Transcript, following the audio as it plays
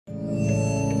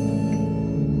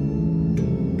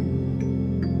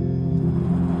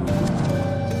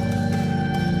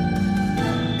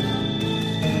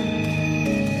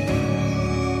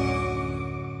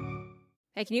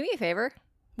Hey, can you do me a favor?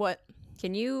 What?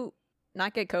 Can you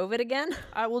not get COVID again?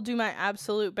 I will do my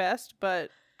absolute best,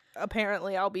 but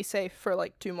apparently I'll be safe for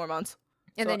like 2 more months.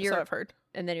 And then so I've heard.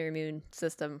 And then your immune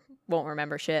system won't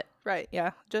remember shit. Right,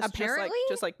 yeah. Apparently?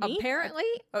 Just like me? Apparently?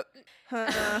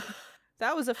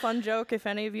 That was a fun joke. If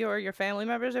any of you or your family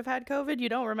members have had COVID, you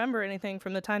don't remember anything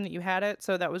from the time that you had it.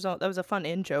 So that was a fun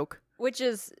in-joke. Which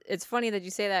is, it's funny that you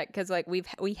say that because like we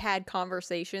had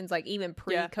conversations like even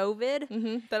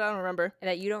pre-COVID That I don't remember.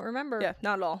 that you don't remember. Yeah,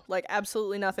 not at all. Like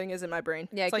absolutely nothing is in my brain.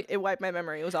 Yeah, It's like it wiped my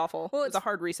memory. It was awful. Well, it was a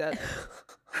hard reset.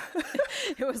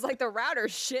 It was like the router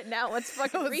shitting out. Let's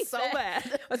fucking It was reset. so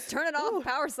bad. Let's turn it off.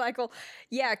 Power cycle.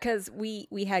 Yeah, because we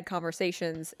had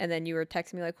conversations, and then you were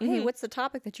texting me like, "Hey, what's the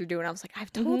topic that you're doing?" I was like,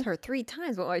 "I've told her 3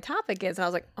 times what my topic is," and I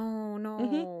was like, "Oh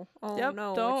no, oh Yep.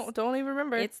 no, Don't even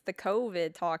remember. it's the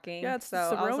COVID talking." Yeah, it's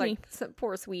so the I was Roni. like,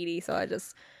 "Poor sweetie." So I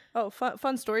just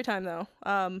fun story time though.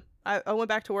 I went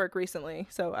back to work recently,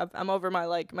 so I'm over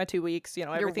my 2 weeks. You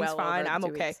know, everything's well fine. over the I'm 2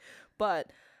 okay. weeks.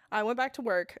 But I went back to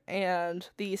work, and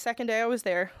the second day I was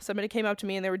there, somebody came up to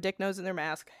me and they were dick nosing their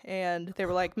mask, and they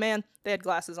were like, "Man," they had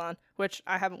glasses on, which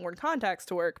I haven't worn contacts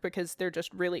to work because they're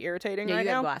just really irritating yeah, right you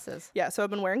now. have glasses. Yeah, so I've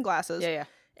been wearing glasses. Yeah.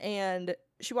 And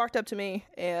she walked up to me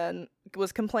and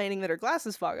was complaining that her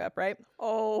glasses fog up, right?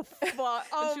 Oh fuck! And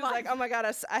Oh she was like, "Oh my god,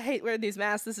 I hate wearing these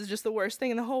masks. This is just the worst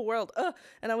thing in the whole world."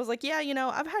 And I was like, "Yeah, you know,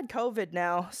 I've had COVID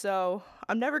now, so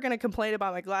I'm never going to complain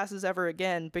about my glasses ever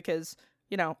again because,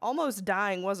 you know, almost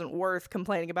dying wasn't worth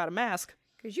complaining about a mask."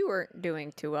 because you weren't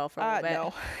doing too well for a little bit.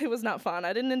 No, it was not fun.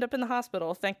 I didn't end up in the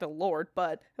hospital, thank the Lord,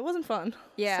 but it wasn't fun.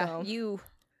 Yeah, So, you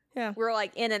yeah. were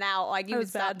like in and out. Like you would was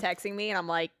stop bad. texting me, and I'm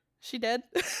like, She dead?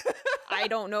 I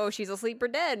don't know if she's asleep or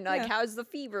dead. Like, Yeah. how's the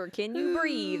fever? Can you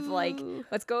breathe? Like,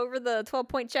 let's go over the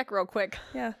 12-point check real quick.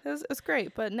 Yeah, it's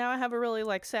great, but now I have a really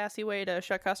sassy way to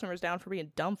shut customers down for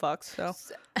being dumb fucks, so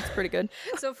it's pretty good.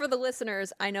 So for the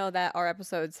listeners, I know that our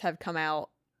episodes have come out.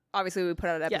 Obviously, we put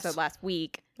out an episode Yes. last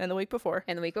week And the week before.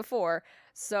 and the week before.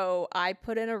 So I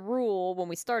put in a rule when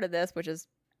we started this, which is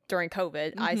during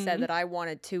COVID. I said that I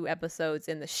wanted 2 episodes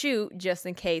in the shoot just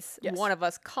in case Yes. one of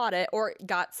us caught it or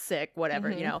got sick, whatever,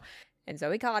 you know. And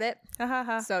Zoe caught it.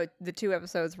 So the 2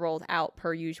 episodes rolled out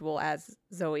per usual as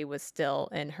Zoe was still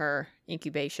in her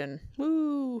incubation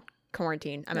Woo.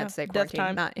 quarantine. I meant to say death quarantine,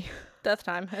 time. not. Death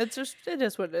time. It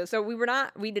is what it is. So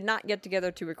we did not get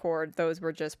together to record. Those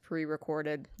were just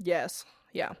pre-recorded Yes.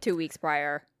 Yeah. 2 weeks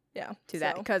prior Yeah. to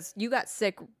that because you got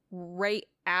sick right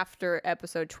after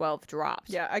episode 12 dropped.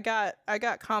 Yeah, I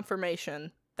got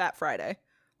confirmation that Friday.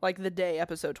 Like the day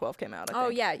episode 12 came out, I Oh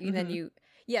think. yeah,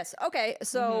 yes. Okay,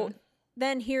 so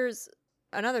then here's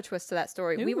another twist to that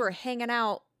story. We were hanging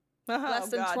out less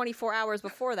than God. 24 hours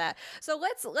before that. So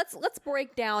let's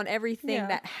break down everything Yeah.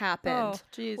 that happened. Oh,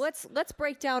 jeez. Let's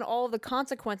break down all the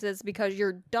consequences because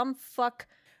your dumb fuck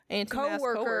Anti-mask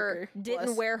coworker didn't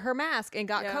Bless. wear her mask and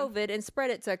got Yeah. COVID and spread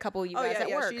it to a couple of you Oh guys yeah, at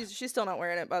yeah. work. She's still not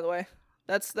wearing it, by the way.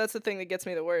 That's the thing that gets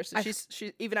me the worst.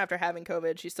 She's even after having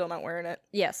COVID, she's still not wearing it.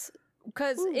 Yes.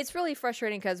 Because it's really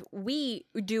frustrating because we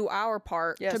do our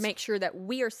part to Yes. make sure that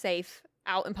we are safe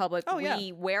out in public. Oh, yeah.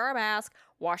 We wear our mask,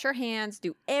 wash our hands,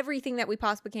 do everything that we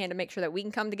possibly can to make sure that we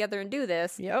can come together and do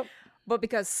this. Yep. But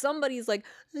because somebody's like,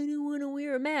 I don't want to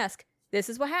wear a mask, this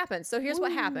is what happened. So here's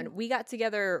what happened. We got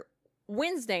together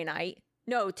Tuesday night.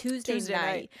 Tuesday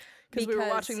night. Because we were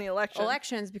watching the election.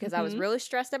 Elections, because I was really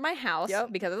stressed at my house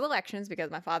Yep. because of the elections,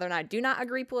 because my father and I do not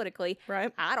agree politically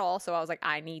Right. at all. So I was like,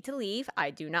 I need to leave. I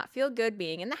do not feel good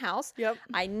being in the house. Yep.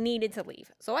 I needed to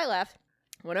leave. So I left,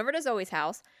 went over to Zoe's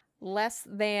house. Less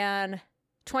than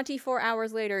 24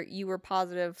 hours later, you were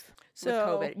positive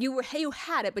So- with COVID. You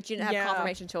had it, but you didn't have Yeah.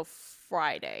 confirmation until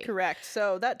Friday. Correct.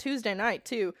 So that Tuesday night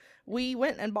too, we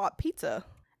went and bought pizza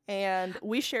and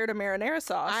we shared a marinara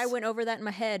sauce. I went over that in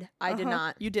my head. I did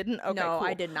not. You didn't? Okay, No, cool.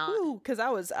 I did not. Because I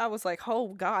was like, oh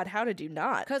God, how did you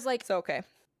not? 'Cause, like- so okay,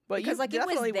 but you because, like, it was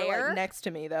definitely were there. like next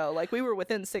to me though. Like we were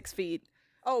within 6 feet.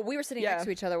 Oh, we were sitting Yeah. next to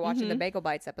each other watching the Bagel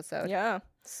Bites episode. Yeah.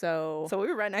 So So we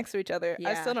were right next to each other. I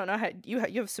Yeah. still don't know how you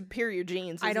have superior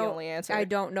genes. Is the only answer. I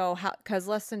don't know how, because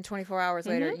less than 24 hours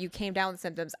later, you came down with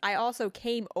symptoms. I also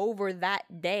came over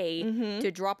that day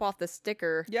to drop off the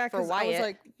sticker Yeah, for because Wyatt. I was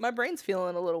like, my brain's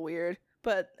feeling a little weird,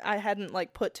 but I hadn't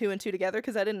like put 2 and 2 together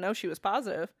because I didn't know she was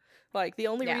positive. Like the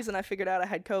only Yeah. reason I figured out I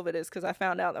had COVID is because I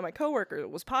found out that my coworker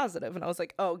was positive, and I was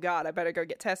like, oh God, I better go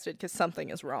get tested because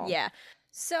something is wrong. yeah.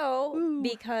 So,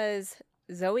 because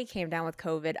Zoe came down with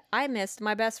COVID, I missed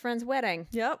my best friend's wedding.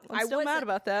 Yep. I'm still mad wasn't-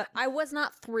 about that. I was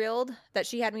not thrilled that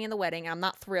she had me in the wedding. I'm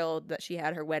not thrilled that she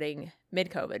had her wedding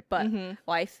mid-COVID, but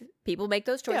life, people make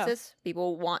those choices.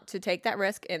 People want to take that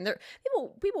risk, and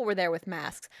people were there with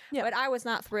masks. Yeah. But I was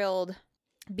not thrilled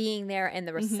being there and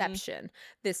the reception.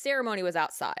 The ceremony was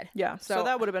outside. Yeah, so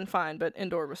that would have been fine, but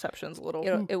indoor reception's a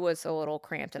little... It was a little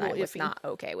cramped, and I was not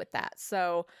okay with that.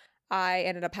 So I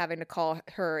ended up having to call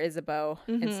her, Isabeau,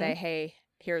 and say, hey,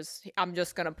 I'm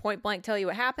just going to point blank tell you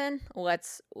what happened.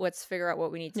 Let's figure out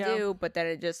what we need to do. But then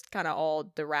it just kind of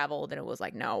all derailed, and it was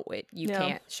like, no, you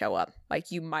can't show up.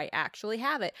 Like, you might actually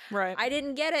have it. Right. I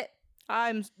didn't get it.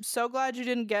 I'm so glad you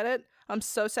didn't get it. I'm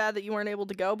so sad that you weren't able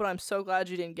to go, but I'm so glad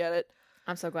you didn't get it.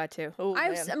 I'm so glad too. Oh,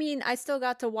 I mean, I still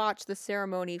got to watch the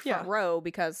ceremony front row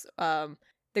because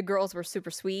the girls were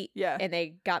super sweet. Yeah. And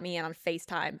they got me in on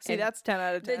FaceTime. See, that's 10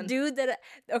 out of 10. The dude that...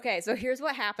 Okay, so here's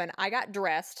what happened. I got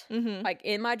dressed. Like,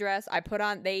 in my dress, I put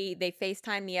on... They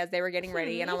FaceTimed me as they were getting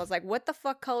ready. And I was like, what the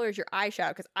fuck color is your eyeshadow?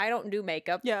 Because I don't do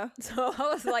makeup. Yeah. So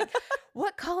I was like,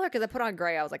 what color? Because I put on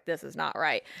gray. I was like, this is not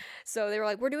right. So they were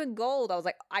like, we're doing gold. I was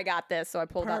like, I got this. So I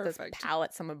pulled out this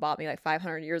palette someone bought me like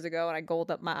 500 years ago. And I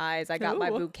golded up my eyes. I got my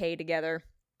bouquet together.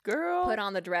 Girl. Put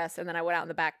on the dress, and then I went out in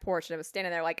the back porch, and I was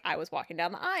standing there like I was walking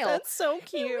down the aisle. That's so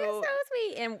cute. It was so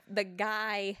sweet. And the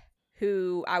guy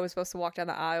who I was supposed to walk down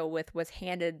the aisle with was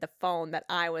handed the phone that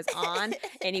I was on,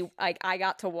 and I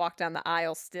got to walk down the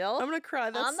aisle still. I'm gonna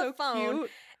cry. That's on the so phone. cute.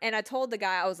 And I told the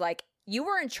guy, I was like, you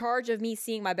were in charge of me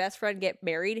seeing my best friend get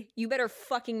married. You better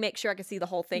fucking make sure I can see the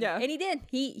whole thing. Yeah. And he did.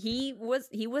 He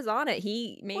was on it.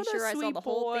 He made sure I saw the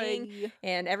whole thing.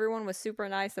 And everyone was super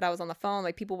nice that I was on the phone.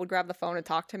 Like, people would grab the phone and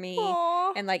talk to me.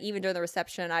 Aww. And like, even during the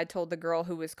reception, I told the girl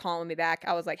who was calling me back,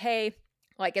 I was like, hey,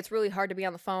 like, it's really hard to be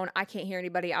on the phone. I can't hear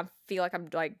anybody. I feel like I'm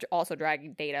like also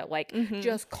dragging data. Like,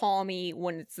 just call me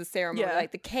when it's the ceremony. Yeah.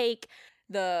 Like the cake,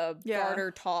 the garter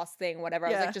toss thing, whatever. I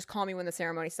was like, just call me when the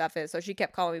ceremony stuff is. So she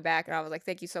kept calling me back, and I was like,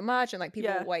 thank you so much. And like,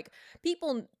 people like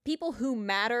people who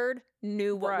mattered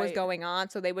knew what was going on,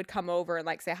 so they would come over and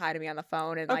like say hi to me on the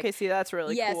phone. And like, see, that's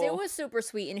really cool. Yes, it was super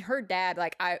sweet. And her dad,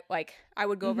 like I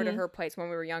would go over to her place when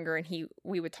we were younger, and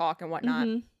we would talk and whatnot.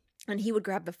 And he would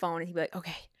grab the phone and he'd be like,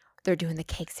 okay, they're doing the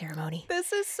cake ceremony.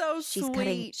 This is so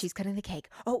sweet. She's cutting the cake.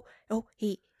 Oh,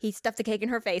 he stuffed the cake in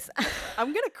her face. I'm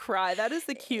gonna cry. That is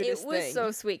the cutest thing. It was so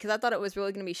sweet because I thought it was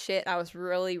really gonna be shit. I was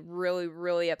really, really,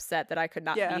 really upset that I could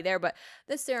not be there. But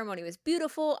this ceremony was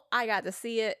beautiful. I got to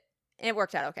see it, and it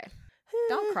worked out okay.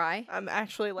 Don't cry. I'm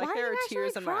actually like, Why there are are you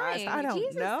tears in my eyes. crying? I don't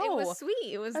Jesus, know. It was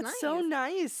sweet. It was That's nice. so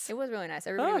nice. It was really nice.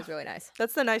 Everybody was really nice.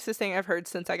 That's the nicest thing I've heard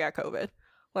since I got COVID.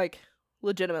 Like,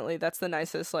 legitimately, that's the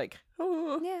nicest, like,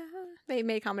 yeah, they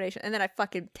made a combination. And then I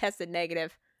fucking tested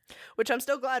negative. Which I'm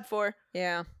still glad for.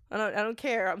 Yeah. I don't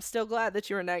care. I'm still glad that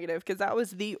you were negative because that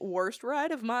was the worst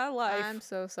ride of my life. I'm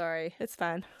so sorry. It's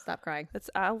fine. Stop crying.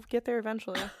 I'll get there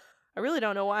eventually. I really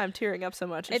don't know why I'm tearing up so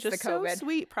much. It's just the COVID. so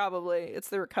sweet, probably. It's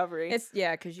the recovery.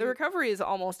 Because the recovery is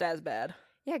almost as bad.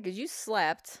 Yeah, because you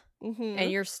slept and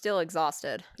you're still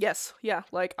exhausted. Yes. Yeah.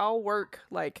 Like, I'll work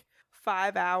like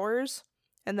 5 hours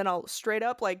and then I'll straight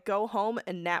up like go home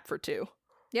and nap for 2.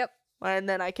 Yep. And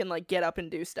then I can like get up and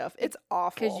do stuff. It's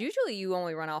awful. Because usually you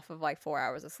only run off of like 4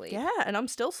 hours of sleep. Yeah, and I'm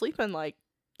still sleeping like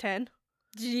 10.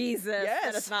 Jesus. Yes.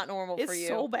 That is not normal for you. It's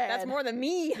so bad. That's more than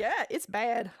me. Yeah, it's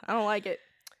bad. I don't like it.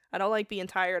 I don't like being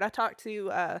tired. I talked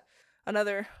to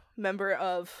another member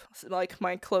of like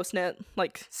my close-knit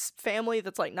like family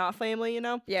that's like not family, you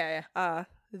know? Yeah.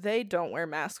 They don't wear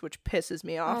masks, which pisses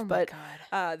me off. Oh my but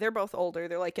God. They're both older.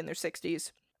 They're like in their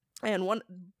 60s. And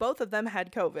both of them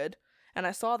had COVID. And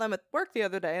I saw them at work the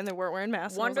other day and they weren't wearing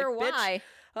masks. Wonder and I was like, why. Bitch,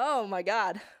 oh my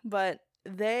God. But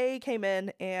they came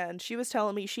in and she was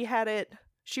telling me she had it.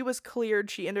 She was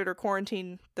cleared. She ended her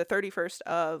quarantine the 31st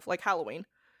of like Halloween.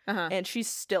 And she's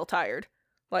still tired.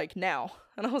 Like now.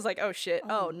 And I was like, oh shit.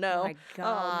 Oh no. My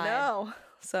God. Oh no.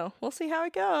 So we'll see how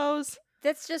it goes.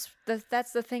 That's just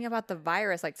that's the thing about the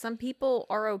virus. Like, some people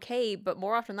are okay, but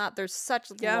more often than not, there's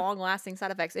such long-lasting side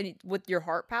effects. And with your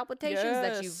heart palpitations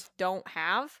that you don't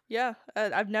have. Yeah,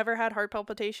 I've never had heart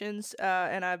palpitations,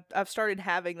 and I've started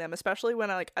having them, especially when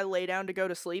I lay down to go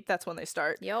to sleep. That's when they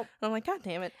start. Yep. And I'm like, God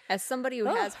damn it. As somebody who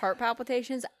has heart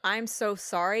palpitations, I'm so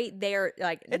sorry. They are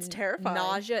like it's terrifying,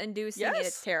 nausea-inducing. Yes. And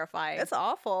it's terrifying. It's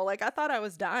awful. Like, I thought I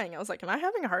was dying. I was like, am I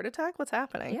having a heart attack? What's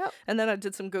happening? Yep. And then I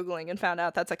did some Googling and found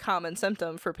out that's a common symptom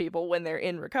for people when they're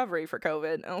in recovery for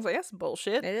COVID. And I was like, that's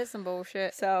bullshit. It is some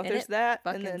bullshit. So and there's that.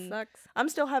 Fucking and then sucks. I'm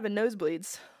still having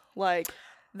nosebleeds. Like,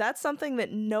 that's something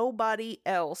that nobody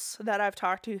else that I've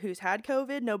talked to who's had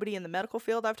COVID, nobody in the medical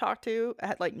field I've talked to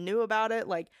knew about it.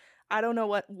 Like, I don't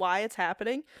know why it's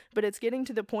happening, but it's getting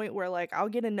to the point where like I'll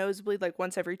get a nosebleed like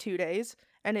once every 2 days,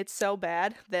 and it's so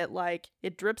bad that like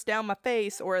it drips down my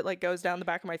face or it like goes down the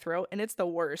back of my throat, and it's the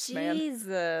worst, man.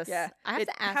 Jesus. Yeah. I have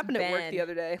to ask happened Ben. at work the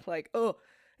other day. Like, oh,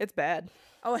 it's bad.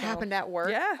 Oh, it happened at work?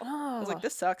 Yeah. Oh. I was like,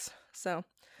 this sucks. So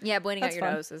Yeah, bleeding out That's your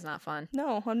fun. nose is not fun.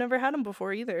 No, I've never had them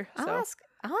before either. I'll So ask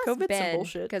COVID's some Ben,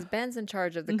 bullshit. because Ben's in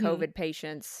charge of the Mhm. COVID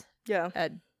patients yeah,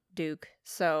 at Duke.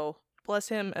 So, bless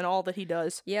him and all that he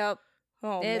does. yep,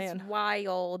 Oh it's man,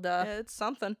 wild. it's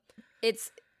something.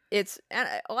 It's and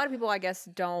a lot of people, I guess,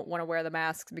 don't want to wear the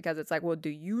masks because it's like, well, do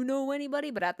you know anybody?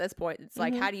 But at this point, it's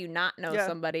like, Mhm. how do you not know Yeah.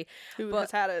 somebody? Who But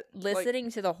has had it? Listening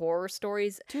to the horror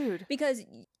stories, Dude, because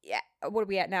yeah, what are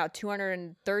we at now?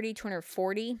 230,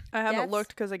 240? I haven't deaths? looked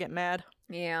because I get mad.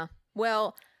 Yeah.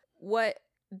 Well, what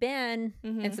Ben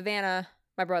Mhm. and Savannah,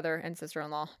 my brother and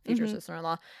sister-in-law, future Mhm.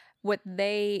 sister-in-law, what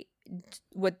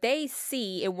they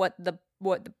see and what the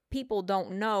people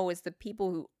don't know is the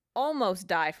people who almost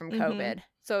die from Mhm. COVID.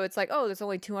 So it's like, oh, there's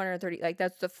only 230, like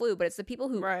that's the flu, but it's the people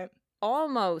who Right.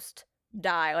 almost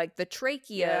die, like the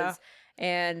tracheas Yeah.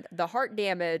 and the heart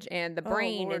damage and the Oh,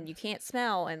 brain, Lord. and you can't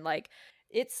smell, and like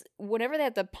it's whenever they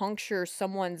have to puncture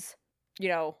someone's,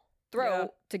 throat Yeah.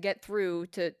 to get through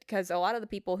to, because a lot of the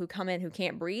people who come in who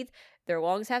can't breathe, their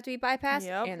lungs have to be bypassed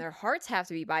Yep. and their hearts have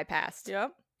to be bypassed.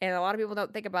 Yep. And a lot of people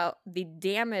don't think about the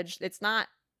damage. It's not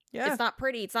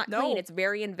pretty, it's not clean, No. it's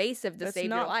very invasive to That's save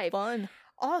not your life. fun.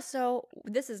 Also,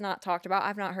 this is not talked about.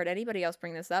 I've not heard anybody else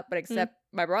bring this up, but except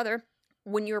my brother.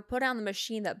 When you're put on the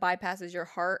machine that bypasses your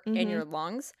heart and your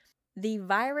lungs, the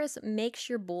virus makes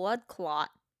your blood clot.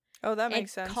 Oh, that and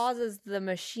makes sense. causes the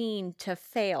machine to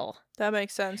fail. That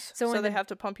makes sense. So So when they the- have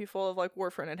to pump you full of like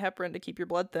warfarin and heparin to keep your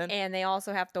blood thin, And they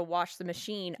also have to wash the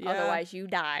machine, Yeah. otherwise you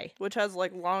die. which has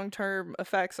like long-term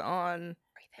effects on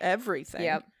everything.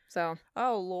 Yep. So,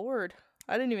 Oh Lord,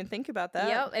 I didn't even think about that.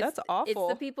 yep, That's awful.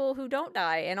 It's the people who don't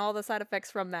die and all the side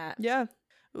effects from that. Yeah.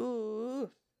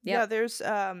 Ooh. Yep. Yeah, there's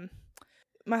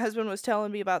my husband was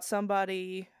telling me about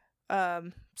somebody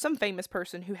some famous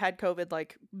person who had COVID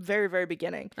like very, very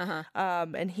beginning. Uh-huh.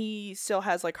 And he still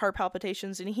has like heart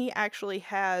palpitations, and he actually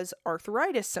has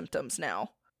arthritis symptoms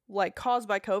now, like caused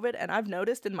by COVID. And I've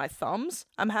noticed in my thumbs,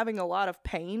 I'm having a lot of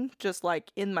pain just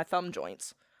like in my thumb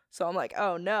joints. So I'm like,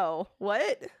 oh no,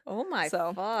 what? Oh my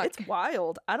So fuck. it's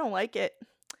wild. I don't like it.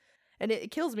 And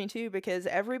it kills me too, because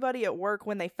everybody at work,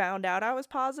 when they found out I was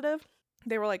positive,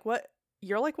 they were like, what?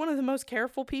 You're like one of the most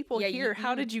careful people Yeah, here.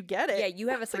 How did you get it? Yeah, you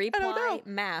have a It's like, I don't 3-ply know.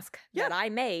 mask Yeah. that I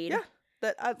made. Yeah.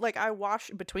 That I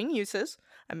wash between uses.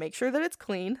 I make sure that it's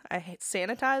clean. I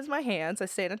sanitize my hands. I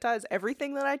sanitize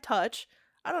everything that I touch.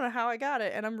 I don't know how I got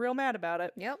it, and I'm real mad about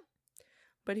it. Yep.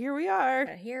 But here we are.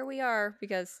 But here we are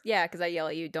because I yell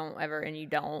at you, don't ever, and you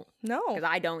don't, No. because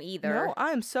I don't either. No, I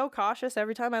am so cautious.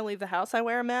 Every time I leave the house, I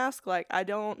wear a mask. Like, I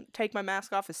don't take my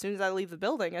mask off as soon as I leave the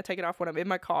building. I take it off when I'm in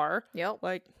my car. Yep.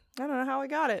 Like, I don't know how I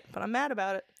got it, but I'm mad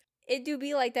about it. It do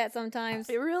be like that sometimes.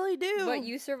 It really do. But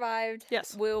you survived.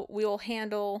 Yes. We'll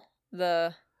handle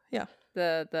the Yeah.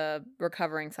 the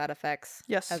recovering side effects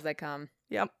Yes. as they come.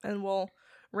 Yep. And we'll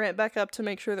ramp back up to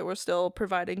make sure that we're still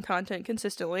providing content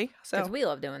consistently. Because So, we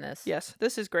love doing this. yes,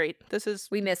 this is great. This is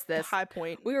We missed the this. high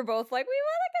point. We were both like, we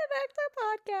want to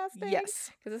get back to podcasting.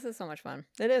 Yes. Because this is so much fun.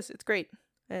 It is. It's great.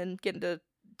 And getting to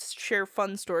share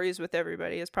fun stories with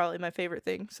everybody is probably my favorite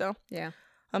thing. So, Yeah.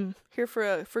 I'm here for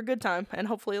a good time, and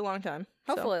hopefully a long time.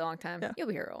 So, Hopefully a long time. yeah. You'll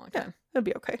be here a long Yeah. time. it'll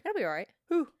be okay. It'll be all right.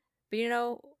 Whew. But you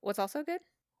know what's also good?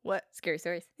 What? Scary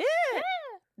stories. Yeah.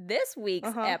 This week's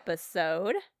Uh-huh.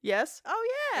 episode Yes. Oh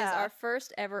yeah. is our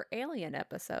first ever Alien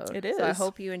episode. It So I is.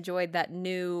 hope you enjoyed that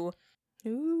new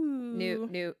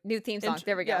theme song.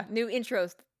 There we go. yeah. New intro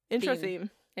intro theme. theme.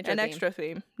 intro An theme. extra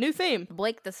theme. New theme.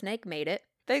 Blake the Snake made it.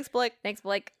 Thanks, Blake. Thanks,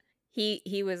 Blake.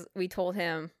 We told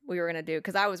him we were gonna do,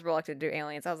 because I was reluctant to do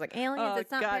aliens. I was like, aliens, Oh,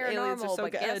 it's not God, paranormal. aliens are so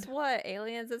but guess good. what?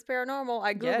 Aliens is paranormal.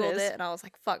 I Yeah, it googled is. it and I was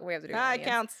like, fuck, we have to do It aliens.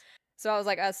 counts. So I was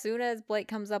like, as soon as Blake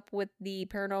comes up with the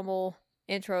paranormal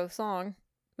intro song,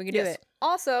 we can do Yes. it.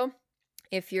 Also,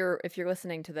 if you're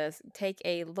listening to this, take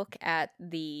a look at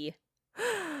the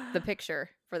picture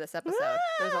for this episode.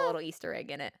 There's a little Easter egg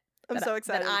in it. I'm so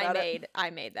excited about it. I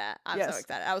made that. I'm Yes. so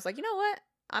excited. I was like, you know what?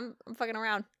 I'm fucking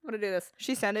around. I'm gonna do this.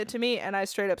 She sent it to me, and I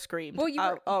straight up screamed. Well, you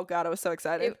were- oh God, I was so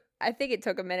excited. I think it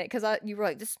took a minute because you were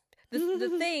like, this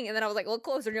the thing, and then I was like, look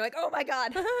closer, and you're like, oh my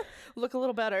god. Look a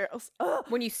little better. Ugh.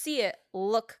 When you see it,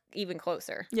 look even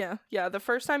closer. Yeah. The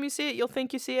first time you see it, you'll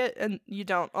think you see it, and you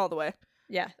don't all the way.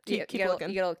 Yeah, Keep you gotta, looking.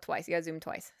 You gotta look twice. You gotta zoom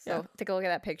twice. So Yeah. take a look at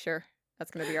that picture. That's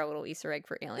gonna be our little Easter egg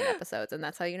for alien episodes, and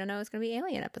that's how you're gonna know it's gonna be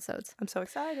alien episodes. I'm so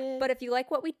excited. But if you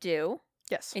like what we do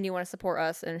yes, and you want to support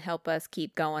us and help us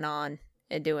keep going on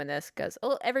and doing this, because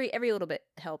every little bit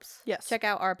helps. Yes. Check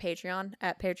out our Patreon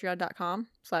at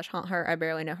patreon.com/haunther. I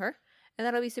barely know her. And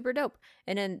that'll be super dope.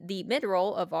 And in the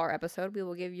mid-roll of our episode, we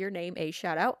will give your name a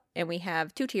shout out. And we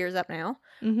have 2 tiers up now.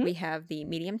 Mhm. We have the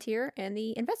medium tier and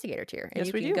the investigator tier. And Yes,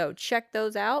 you we can do. go check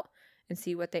those out and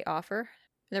see what they offer. And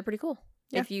they're pretty cool.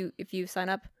 Yeah. If you sign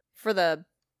up for the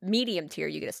medium tier,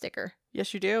 you get a sticker.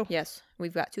 Yes, you do. Yes,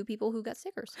 we've got 2 people who got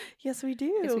stickers. Yes, we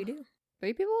do. Yes, we do.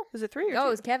 3 people? Is it 3 or 2?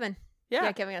 Oh, it's Kevin. Yeah.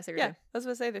 Kevin got a sticker. Yeah, too. I was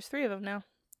going to say there's 3 of them now.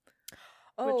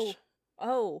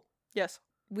 Oh. Yes.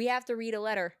 We have to read a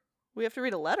letter. We have to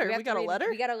read a letter? We got a letter?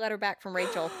 We got a letter back from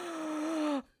Rachel.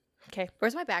 Okay.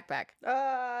 Where's my backpack?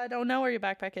 I don't know where your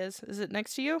backpack is. Is it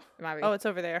next to you? Oh, it's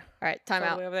over there. All right, time all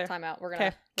out. the way over there. Time out. We're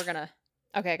gonna.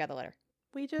 Okay, I got the letter.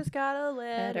 We just got a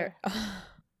letter.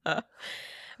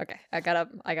 Okay, I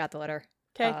got the letter.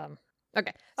 Okay.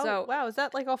 Okay. So wow, is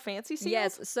that like all fancy sealed?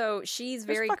 yes. So she's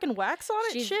There's very fucking wax on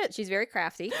it. Shit. She's very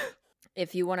crafty.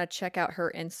 If you want to check out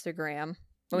her Instagram,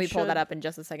 let me pull that up in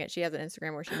just a second. She has an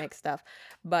Instagram where she makes stuff,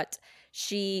 but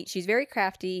she's very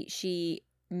crafty. She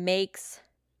makes.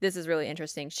 This is really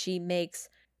interesting. She makes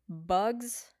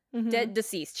bugs, dead,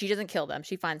 deceased. She doesn't kill them.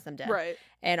 She finds them dead. Right.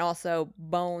 And also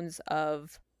bones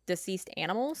of deceased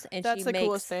animals. And that's the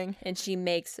coolest thing. And she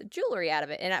makes jewelry out of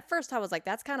it. And at first I was like,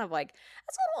 that's kind of like,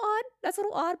 that's a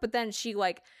little odd. But then she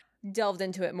like delved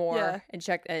into it more and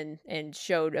checked and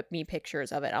showed me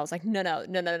pictures of it. I was like, no.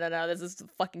 This is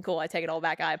fucking cool. I take it all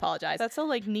back. I apologize. That's so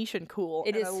like niche and cool.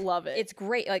 It is. I love it. It's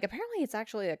great. Like apparently it's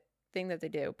actually a thing that they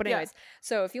do. But anyways,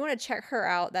 so if you want to check her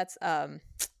out, that's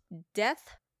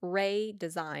Death Ray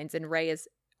Designs, and Ray is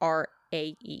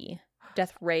RAE.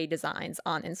 Death Ray Designs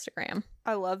on Instagram.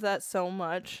 I love that so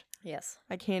much. Yes.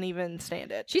 I can't even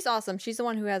stand it. She's awesome. She's the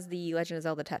one who has the Legend of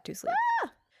Zelda tattoo sleeve.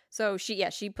 So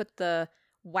she put the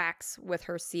wax with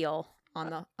her seal on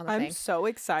the thing. I'm so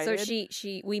excited.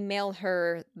 So we mailed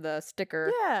her the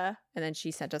sticker. Yeah. And then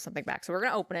she sent us something back. So we're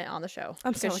going to open it on the show.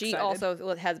 I'm so excited. She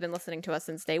also has been listening to us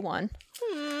since day 1.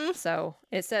 So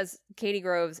it says Katie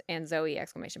Groves and Zoe !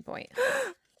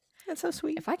 That's so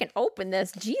sweet. If I can open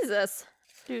this, Jesus.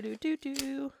 Do.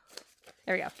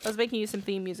 There we go. I was making you some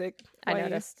theme music. I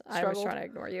noticed. I was trying to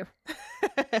ignore you.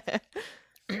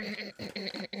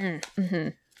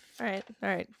 All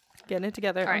right. Getting it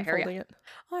together. All right, unfolding it.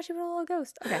 Oh, she wrote a little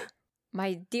ghost. Okay.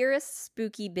 My dearest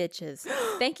spooky bitches,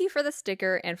 thank you for the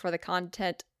sticker and for the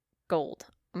content gold.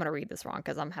 I'm going to read this wrong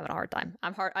because I'm having a hard time.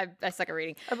 I suck at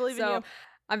reading. I believe in you.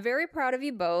 I'm very proud of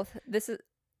you both.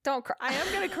 Don't cry. I am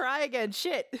going to cry again.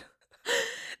 Shit.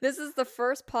 This is the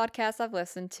first podcast I've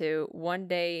listened to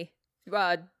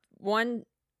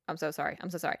I'm so sorry.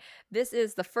 This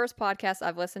is the first podcast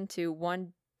I've listened to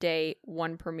one day,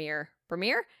 one premiere.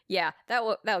 Premiere? Yeah, that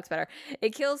looks better.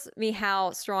 It kills me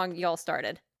how strong y'all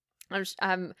started.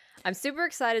 I'm super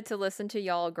excited to listen to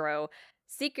y'all grow.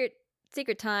 Secret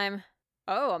time.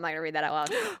 Oh, I'm not gonna read that out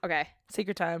loud. Okay.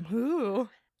 Secret time. Ooh.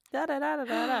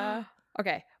 Da.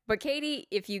 Okay, but Katie,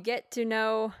 if you get to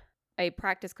know a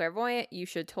practice clairvoyant, you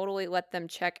should totally let them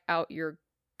check out your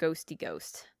ghosty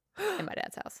ghost in my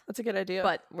dad's house. That's a good idea.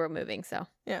 But we're moving, so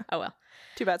yeah. Oh well.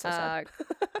 Too bad, so sad.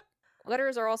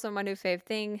 Letters are also my new fave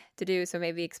thing to do, so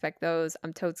maybe expect those.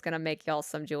 I'm totes gonna make y'all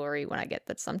some jewelry when I get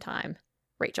that sometime.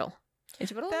 Rachel. And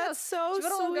she put a little That's so she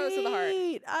put a little ghost in the heart.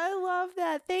 sweet. I love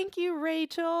that. Thank you,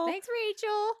 Rachel. Thanks,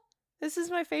 Rachel. This is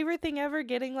my favorite thing ever,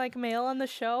 getting like mail on the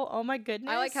show. Oh my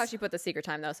goodness. I like how she put the secret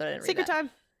time though, so I didn't read Secret that. time.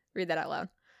 Read that out loud.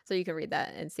 So you can read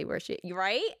that and see where you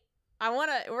right?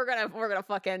 We're gonna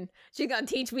fucking she's gonna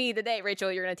teach me today,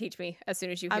 Rachel. You're gonna teach me as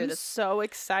soon as you hear I'm this. so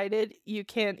excited. You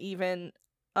can't even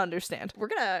understand. We're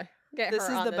gonna get this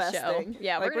her is on the the best show. thing.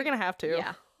 Yeah, like, we're gonna have to.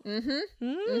 Yeah.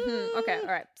 Okay, all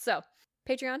right. So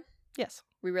Patreon, Yes.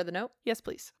 we read the note. Yes,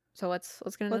 please. So let's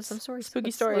get into some stories. Spooky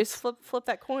Let's- stories. let's- Flip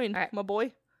that coin, All right. my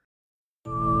boy.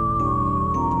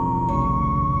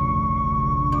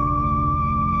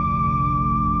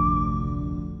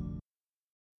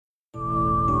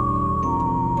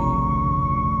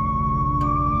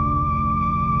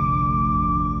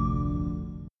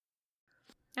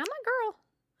 I'm a girl.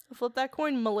 Flip that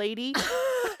coin, milady.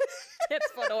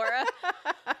 Tips, Fedora.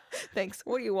 Thanks.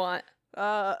 What do you want?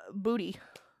 Booty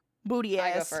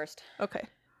ass. I go first. Okay.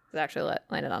 It's actually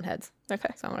landed on heads, Okay.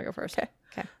 so I'm gonna go first.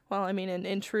 Okay. Well, I mean,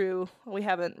 in true, we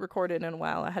haven't recorded in a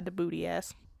while. I had to booty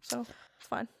ass, so it's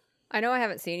fine. I know I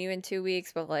haven't seen you in 2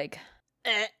 weeks, but like,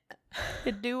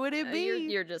 It do what it be.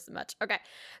 you're just much. Okay,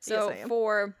 so Yes, I am.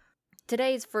 for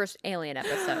today's first Alien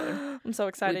episode, I'm so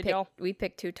excited, y'all. we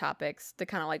picked 2 topics to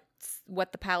kind of like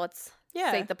wet the palates,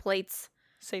 Yeah. sate the plates,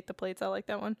 Sate the plates. I like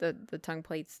that one. the tongue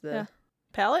plates, Yeah.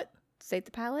 Palate? sate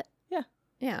the palate.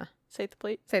 Yeah, Sate the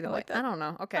plate. sate the I plate. like that. I don't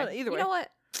know. Okay, Either you way. know what?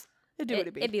 It do what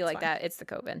it be. It'd be It's like fine. that. It's the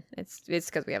COVID. It's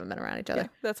because we haven't been around each other. Yeah,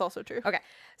 that's also true. Okay,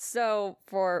 so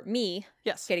for me,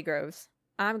 Yes. Katie Groves,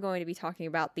 I'm going to be talking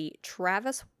about the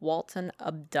Travis Walton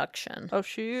abduction. Oh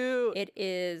shoot.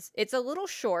 It's a little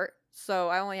short. So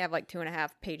I only have like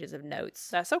 2.5 pages of notes.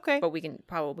 That's okay. But we can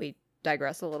probably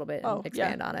digress a little bit and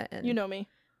expand on it. And... You know me.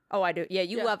 Oh, I do. Yeah,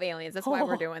 you love aliens. That's why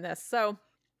we're doing this. So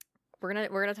we're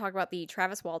gonna talk about the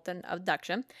Travis Walton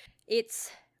abduction. It's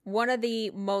one of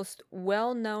the most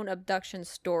well-known abduction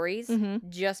stories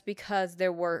just because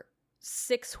there were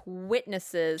 6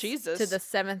 witnesses to the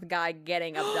 7th guy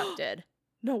getting abducted.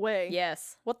 No way.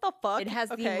 Yes. What the fuck? It has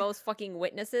the most fucking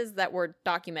witnesses that were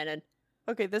documented.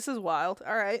 Okay, this is wild.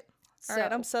 All right. All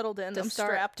right, I'm settled in. I'm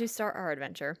strapped. To start our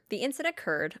adventure, the incident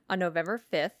occurred on November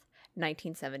 5th,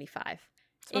 1975.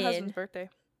 It's my husband's birthday.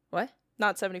 What?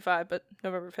 Not 75, but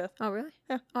November 5th. Oh, really?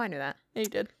 Yeah. Oh, I knew that. Yeah, you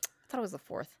did. I thought it was the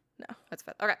 4th. No. That's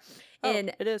 5th. Okay. Oh,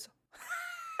 it is.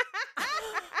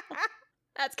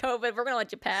 That's COVID. We're going to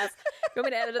let you pass. You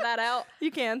want me to edit that out?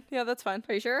 You can. Yeah, that's fine.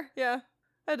 Are you sure? Yeah.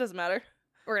 That doesn't matter.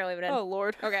 We're going to leave it in. Oh,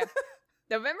 Lord. Okay.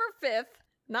 November 5th,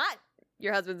 not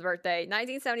your husband's birthday,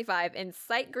 1975, in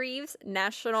Sitgreaves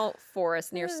National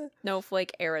Forest near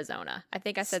Snowflake, Arizona. I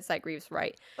think I said Sitgreaves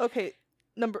right. Okay.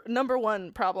 Number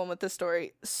one problem with this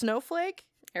story. Snowflake,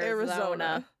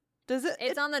 Arizona. Does it?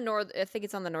 It's on the north. I think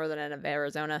it's on the northern end of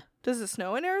Arizona. Does it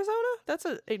snow in Arizona? That's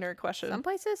an ignorant question. Some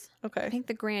places. Okay. I think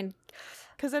the Grand.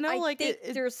 Because I know,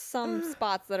 there's some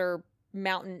spots that are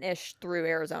mountain-ish through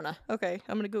Arizona. Okay,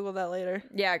 I'm gonna Google that later.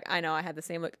 Yeah, I know. I had the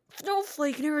same look.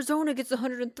 Snowflake in Arizona gets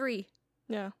 103.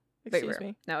 Yeah. Excuse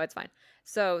me. No, it's fine.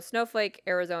 So Snowflake,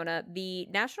 Arizona, the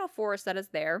national forest that is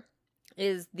there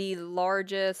is the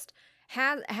largest.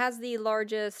 Has the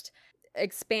largest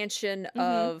expansion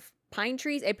of pine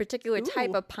trees, a particular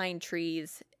type of pine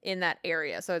trees in that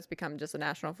area. So it's become just a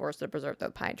national forest to preserve the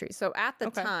pine trees. So at the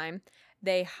time,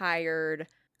 they hired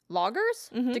loggers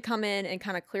to come in and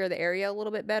kind of clear the area a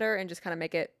little bit better and just kind of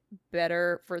make it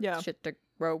better for shit to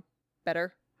grow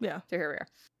better. Yeah. So here we are.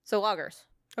 So loggers.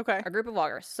 Okay. A group of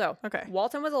loggers. So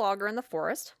Walton was a logger in the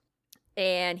forest,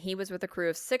 and he was with a crew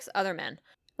of 6 other men.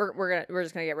 We're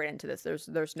just gonna get right into this. There's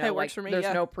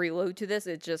no no prelude to this.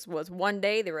 It just was one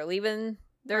day they were leaving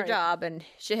their job and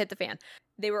shit hit the fan.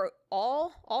 They were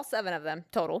all 7 of them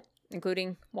total,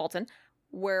 including Walton,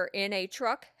 were in a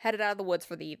truck headed out of the woods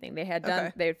for the evening. They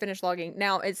had finished logging.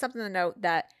 Now it's something to note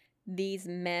that these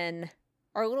men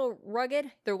are a little rugged.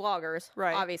 They're loggers,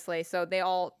 right? Obviously, so they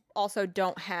all also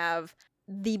don't have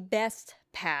the best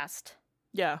past.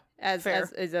 Yeah, as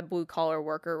a blue collar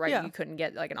worker, right? Yeah. You couldn't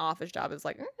get like an office job. It's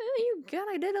like you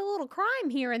kind of did a little crime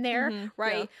here and there,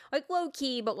 right? Yeah. Like low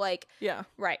key, but like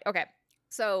right. Okay,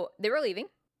 so they were leaving,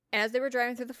 and as they were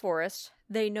driving through the forest,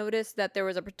 they noticed that there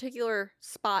was a particular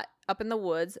spot up in the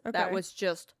woods that was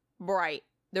just bright.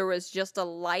 There was just a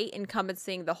light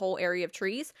encompassing the whole area of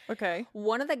trees. Okay,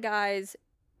 one of the guys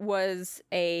was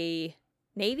a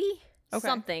Navy.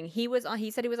 Something. He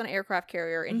said he was on an aircraft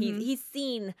carrier, and he's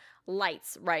seen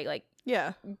lights, right? Like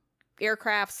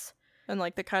aircrafts, and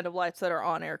like the kind of lights that are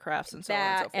on aircrafts and so on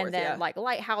and so forth. And then like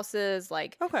lighthouses,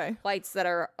 like lights that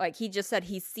are like, he just said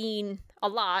he's seen a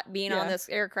lot being on this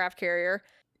aircraft carrier.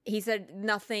 He said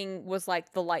nothing was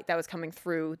like the light that was coming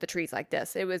through the trees like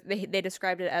this. It was they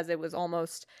described it as it was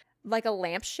almost like a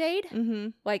lampshade.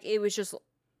 Like it was just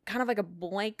kind of like a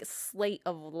blank slate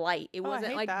of light. It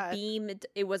wasn't like beamed.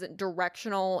 It wasn't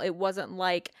directional. It wasn't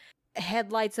like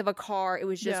headlights of a car. It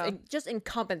was just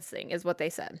encompassing is what they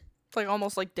said. It's like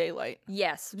almost like daylight.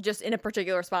 Yes, just in a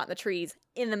particular spot in the trees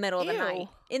in the middle of the night.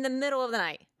 In the middle of the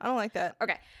night. I don't like that.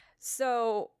 Okay,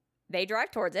 so they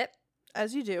drive towards it.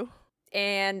 As you do.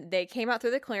 And they came out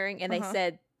through the clearing and they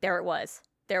said, there it was.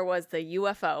 There was the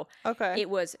UFO. Okay. It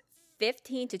was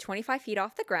 15 to 25 feet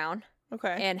off the ground.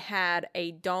 Okay. And had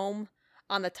a dome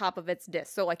on the top of its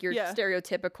disc. So like your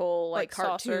stereotypical like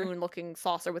cartoon looking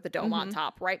saucer with a dome on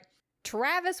top, right?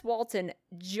 Travis Walton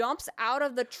jumps out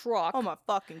of the truck. Oh my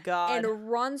fucking God. And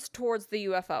runs towards the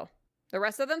UFO. The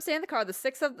rest of them stay in the car. The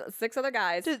six other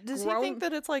guys. Does he think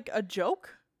that it's like a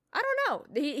joke? I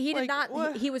don't know. He did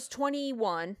not. He was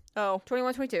 21. Oh.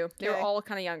 21, 22. They were all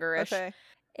kind of younger-ish. Okay.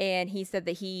 And he said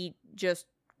that he just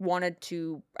wanted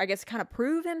to, I guess, kind of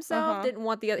prove himself. Didn't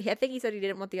want the other. I think he said he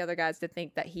didn't want the other guys to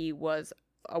think that he was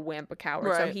a wimp, a coward.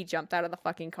 Right. So he jumped out of the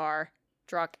fucking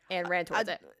truck, and ran towards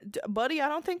it. Buddy, I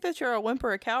don't think that you're a wimp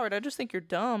or a coward. I just think you're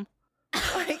dumb.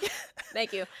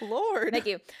 Thank you, Lord. Thank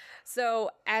you.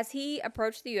 So as he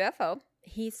approached the UFO,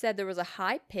 he said there was a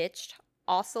high-pitched,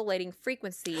 oscillating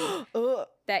frequency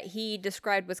that he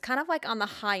described was kind of like on the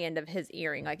high end of his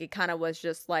hearing. Like it kind of was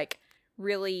just like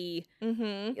really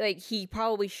like he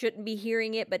probably shouldn't be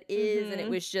hearing it but is, and it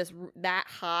was just that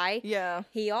high. Yeah.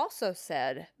 He also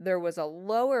said there was a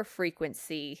lower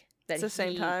frequency that at the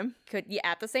same time could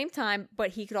at the same time,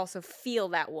 but he could also feel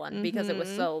that one because it was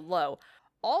so low.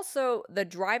 Also, the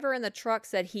driver in the truck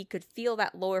said he could feel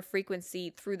that lower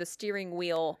frequency through the steering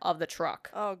wheel of the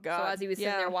truck. Oh, God. So as he was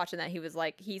sitting there watching that, he was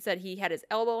like, he said he had his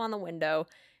elbow on the window,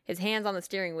 his hands on the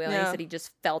steering wheel, and he said he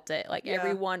just felt it. Like,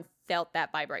 everyone felt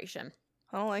that vibration.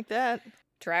 I don't like that.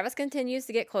 Travis continues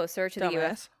to get closer to the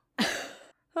U.S.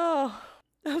 Oh,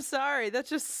 I'm sorry. That's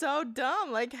just so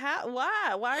dumb. Like,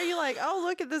 why? Why are you like, oh,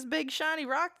 look at this big shiny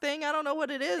rock thing. I don't know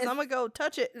what it is. I'm going to go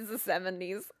touch it. It's the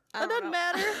 70s. It doesn't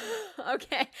matter.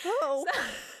 Okay. Oh.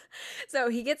 So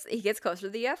he gets closer to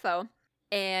the UFO,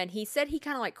 and he said he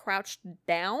kind of like crouched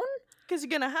down. Because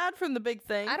you're going to hide from the big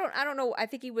thing. I don't know. I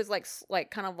think he was like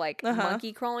kind of like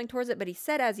monkey crawling towards it, but he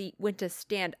said as he went to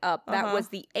stand up, that was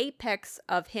the apex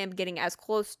of him getting as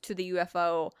close to the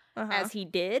UFO as he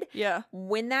did. Yeah.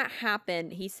 When that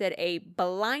happened, he said a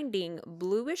blinding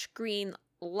bluish green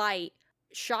light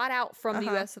shot out from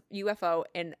the UFO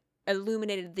and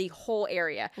illuminated the whole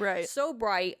area. Right. So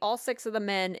bright, all 6 of the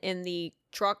men in the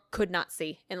truck could not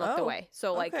see and looked away.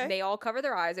 So like they all covered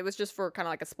their eyes. It was just for kind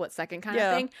of like a split second kind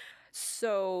of thing.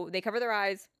 So they cover their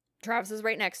eyes. Travis is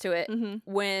right next to it.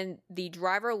 When the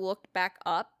driver looked back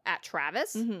up at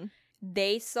Travis,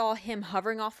 they saw him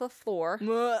hovering off the floor,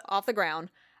 off the ground,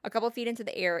 a couple of feet into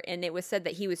the air, and it was said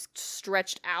that he was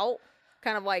stretched out,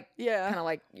 kind of like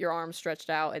your arms stretched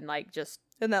out and like just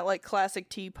in that like classic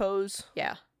T pose.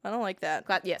 Yeah. I don't like that.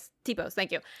 Yes, T-pose,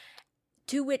 thank you.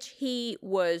 To which he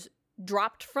was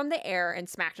dropped from the air and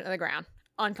smacked into the ground,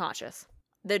 unconscious.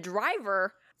 The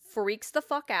driver freaks the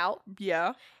fuck out.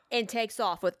 Yeah. And takes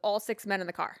off with all 6 men in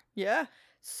the car. Yeah.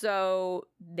 So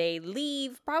they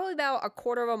leave probably about a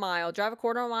quarter of a mile, drive a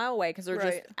quarter of a mile away because they're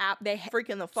just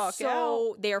freaking the fuck out.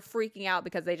 So they're freaking out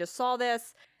because they just saw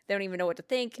this. They don't even know what to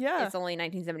think. Yeah. It's only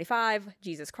 1975.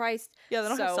 Jesus Christ. Yeah, they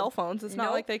don't have cell phones. It's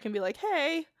not like they can be like,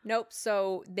 hey. Nope.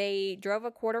 So they drove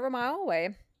a quarter of a mile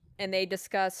away and they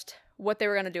discussed what they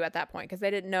were going to do at that point because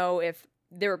they didn't know if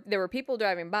there were people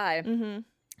driving by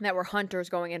that were hunters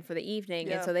going in for the evening.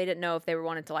 Yeah. And so they didn't know if they were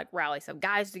wanting to like rally some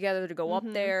guys together to go up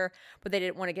there, but they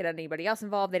didn't want to get anybody else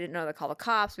involved. They didn't know to call the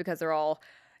cops because they're all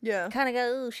kind of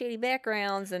got shady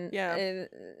backgrounds and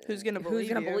who's gonna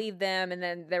believe them? And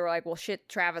then they were like, well, shit,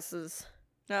 Travis is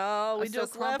we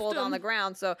just crumpled left him on the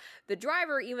ground. So the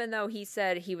driver, even though he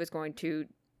said he was going to,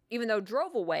 even though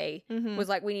drove away, was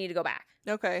like, we need to go back.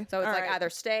 Okay. So it's like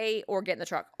either stay or get in the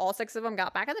truck. All 6 of them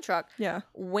got back in the truck. Yeah.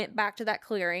 Went back to that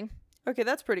clearing. Okay,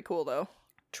 that's pretty cool though.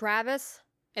 Travis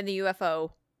and the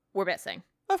UFO were missing.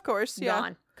 Of course, yeah.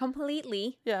 Gone.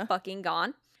 Completely fucking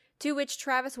gone. To which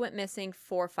Travis went missing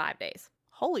for 5 days.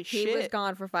 Holy shit. He was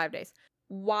gone for 5 days.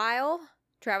 While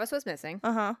Travis was missing.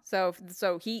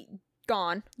 So he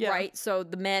gone, right? So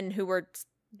the men who were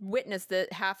witnessed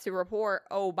it have to report,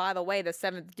 oh, by the way, the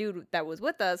 7th dude that was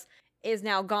with us is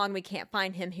now gone. We can't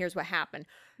find him. Here's what happened.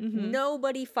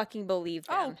 Nobody fucking believed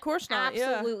them. Oh, of course not.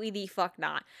 Absolutely the fuck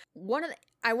not.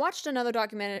 I watched another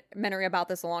documentary about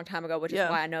this a long time ago, which is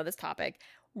why I know this topic.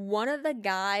 One of the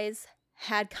guys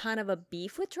had kind of a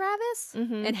beef with Travis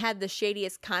and had the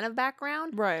shadiest kind of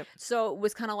background. Right. So it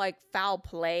was kind of like foul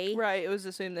play. Right. It was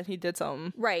assumed that he did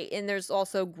something. Right. And there's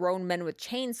also grown men with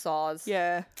chainsaws.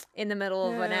 Yeah. In the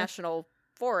middle of a national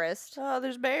forest. Oh,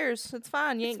 there's bears. It's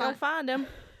fine. You ain't gonna find them.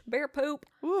 Bear poop.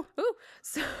 Ooh.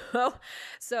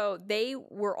 So they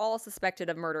were all suspected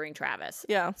of murdering Travis.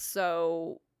 Yeah.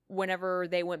 So whenever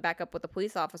they went back up with the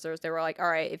police officers, they were like, all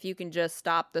right, if you can just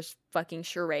stop the fucking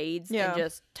charades and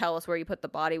just tell us where you put the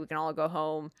body, we can all go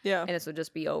home. Yeah. And this would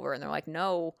just be over. And they're like,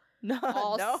 no.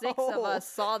 All 6 of us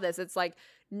saw this. It's like,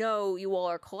 no, you all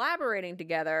are collaborating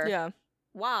together. Yeah.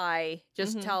 Why?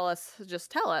 Just tell us.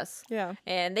 Just tell us. Yeah.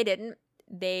 And they didn't.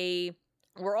 They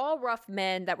were all rough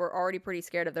men that were already pretty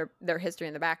scared of their history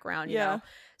in the background, you know?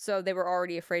 So they were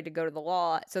already afraid to go to the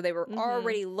law. So they were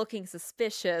already looking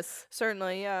suspicious.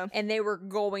 Certainly, yeah. And they were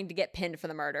going to get pinned for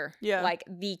the murder. Yeah. Like,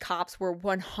 the cops were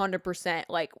 100%,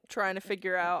 like... trying to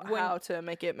figure out how to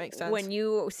make it make sense. When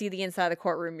you see the inside of the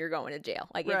courtroom, you're going to jail.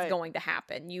 Like, it's going to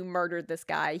happen. You murdered this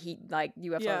guy. He, like,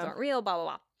 UFOs aren't real, blah, blah,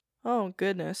 blah. Oh,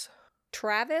 goodness.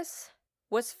 Travis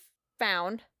was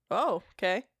found. Oh,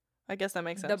 okay. I guess that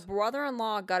makes sense. The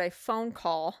brother-in-law got a phone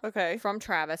call from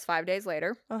Travis 5 days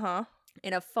later.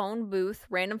 In a phone booth,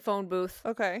 random phone booth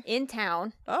in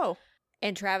town. Oh.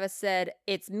 And Travis said,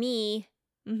 it's me.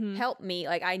 Help me.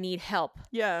 Like, I need help.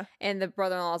 Yeah. And the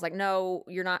brother-in-law was like, no,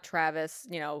 you're not Travis.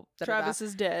 You know. Travis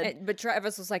is dead. But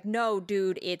Travis was like, no,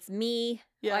 dude, it's me.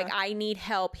 Yeah. Like, I need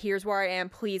help. Here's where I am.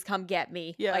 Please come get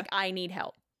me. Yeah. Like, I need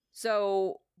help.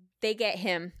 So they get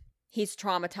him. He's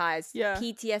traumatized. Yeah.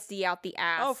 PTSD out the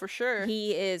ass. Oh, for sure.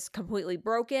 He is completely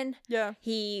broken. Yeah.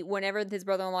 Whenever his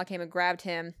brother-in-law came and grabbed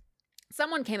him,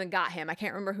 someone came and got him. I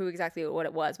can't remember who exactly what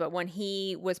it was, but when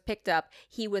he was picked up,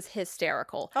 he was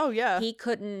hysterical. Oh, yeah. He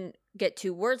couldn't get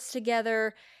 2 words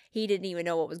together. He didn't even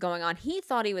know what was going on. He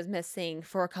thought he was missing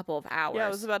for a couple of hours. Yeah, I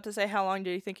was about to say, how long do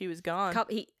you think he was gone?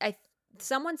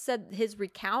 Someone said his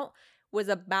recount was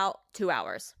about 2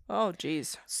 hours. Oh,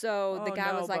 geez. So the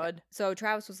guy was like, bud. so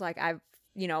Travis was like, I've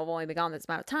only been gone this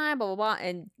amount of time, blah, blah, blah.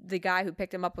 And the guy who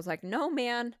picked him up was like, no,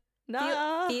 man,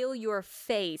 feel your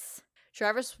face.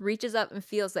 Travis reaches up and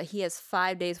feels that he has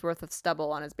 5 days worth of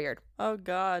stubble on his beard. Oh,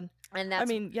 God. And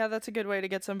that's, that's a good way to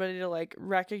get somebody to, like,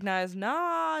 recognize,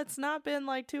 nah, it's not been,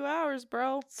 like, 2 hours,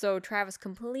 bro. So Travis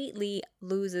completely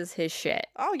loses his shit.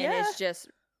 Oh, yeah. And it's just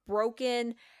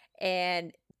broken.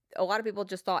 And a lot of people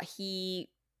just thought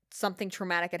something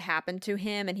traumatic had happened to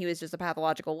him and he was just a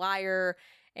pathological liar.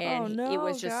 And it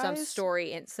was just some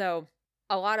story. And so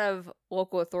a lot of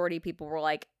local authority people were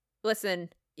like, listen,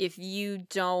 if you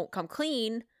don't come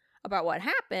clean about what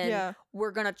happened,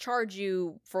 we're going to charge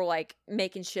you for, like,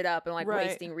 making shit up and, like,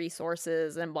 wasting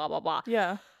resources and blah, blah, blah.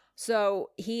 Yeah.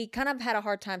 So he kind of had a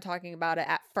hard time talking about it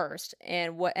at first.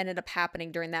 And what ended up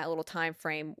happening during that little time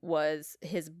frame was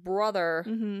his brother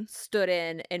stood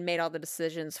in and made all the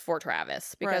decisions for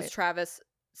Travis because Travis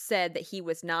said that he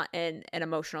was not in an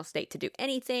emotional state to do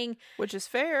anything. Which is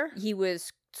fair. He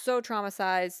was so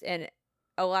traumatized, and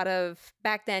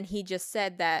back then he just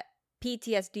said that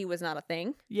PTSD was not a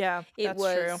thing. Yeah, that's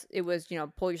true. It was,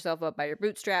 pull yourself up by your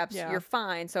bootstraps. Yeah. You're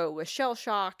fine. So it was shell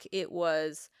shock. It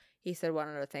was, he said one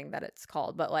other thing that it's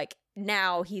called, but, like,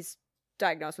 now he's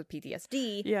diagnosed with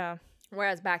PTSD. Yeah.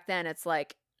 Whereas back then it's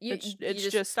like, it's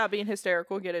just stop being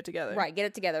hysterical, get it together. Right, get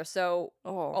it together. So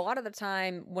a lot of the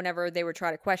time, whenever they would try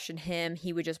to question him,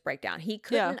 he would just break down. He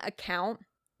couldn't account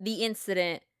the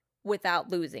incident without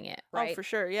losing it, right? Oh, for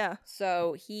sure, yeah.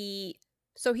 So he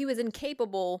was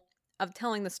incapable of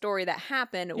telling the story that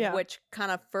happened, which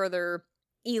kind of further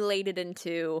elated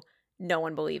into no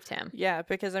one believed him. Yeah,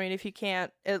 because, if you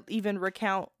can't even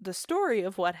recount the story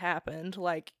of what happened,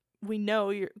 like, we know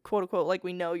you're, quote unquote, like,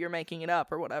 we know you're making it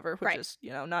up or whatever, which is,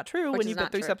 not true when you've been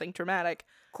through something traumatic.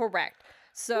 Correct.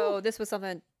 So this was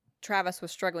something Travis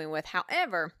was struggling with.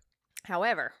 However,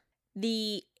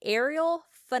 the Aerial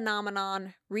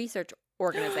Phenomenon Research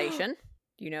Organization,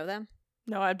 do you know them?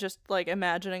 No, I'm just, like,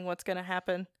 imagining what's going to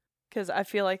happen. Because I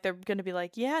feel like they're going to be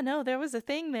like, yeah, no, there was a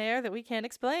thing there that we can't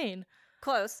explain.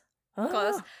 Close.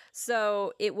 Close.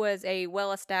 So it was a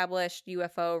well-established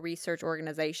UFO research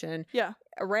organization. Yeah.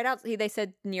 Right out, they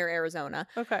said near Arizona.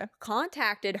 Okay.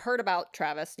 Heard about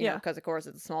Travis, you know, because of course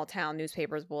it's a small town,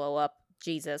 newspapers blow up.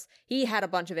 Jesus. He had a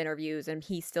bunch of interviews and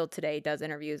he still today does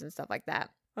interviews and stuff like that.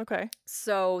 Okay.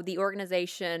 So the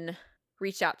organization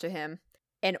reached out to him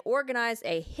and organized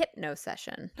a hypno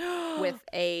session with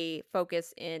a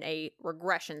focus in a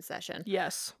regression session.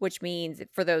 Yes. Which means,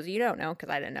 for those of you who don't know, because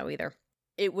I didn't know either,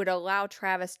 it would allow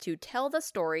Travis to tell the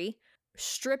story,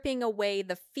 stripping away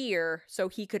the fear so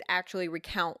he could actually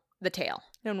recount the tale.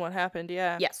 And what happened,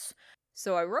 yeah. Yes.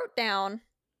 So I wrote down,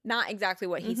 not exactly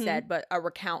what he said, but a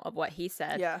recount of what he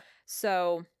said. Yeah.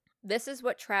 So this is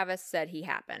what Travis said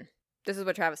happened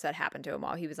to him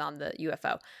while he was on the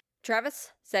UFO.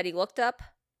 Travis said he looked up,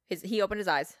 he opened his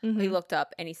eyes, he looked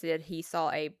up, and he said he saw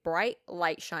a bright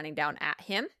light shining down at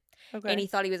him. Okay. And he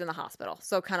thought he was in the hospital.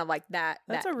 So kind of like that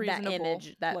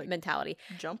image, that like, mentality.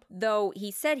 Jump. Though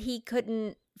he said he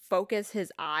couldn't focus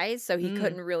his eyes, so he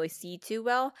couldn't really see too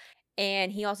well.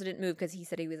 And he also didn't move because he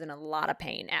said he was in a lot of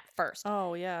pain at first.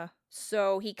 Oh, yeah.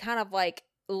 So he kind of like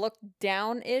looked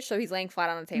down-ish. So he's laying flat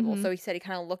on the table. So he said he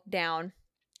kind of looked down,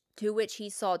 to which he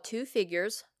saw two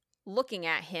figures looking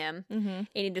at him. And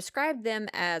he described them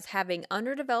as having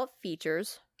underdeveloped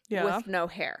features with no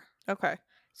hair. Okay.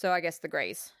 So I guess the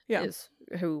Greys is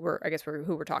who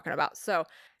we're talking about. So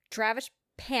Travis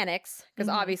panics because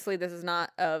obviously this is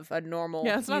not of a normal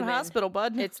it's human. not a hospital,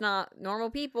 bud. It's not normal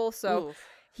people. So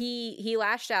he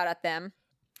lashed out at them,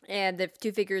 and the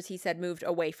two figures, he said, moved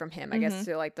away from him, I guess,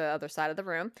 to like the other side of the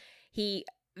room. He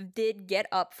did get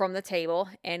up from the table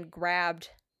and grabbed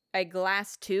a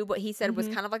glass tube. What he said was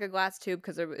kind of like a glass tube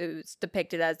because it was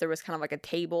depicted as there was kind of like a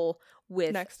table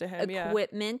with next to him,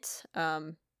 equipment,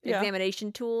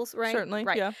 examination tools, right? Certainly,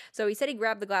 right. Yeah. So he said he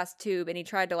grabbed the glass tube and he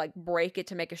tried to like break it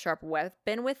to make a sharp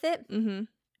weapon with it,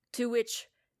 to which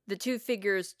the two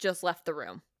figures just left the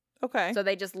room. Okay. So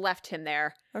they just left him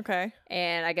there. Okay.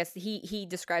 And I guess he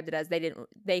described it as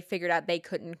they figured out they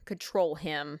couldn't control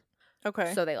him.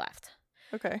 Okay. So they left.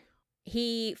 Okay.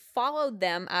 He followed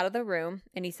them out of the room,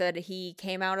 and he said he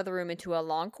came out of the room into a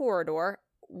long corridor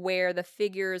where the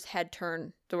figures had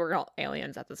turned, so we're all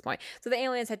aliens at this point. So the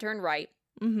aliens had turned right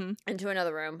into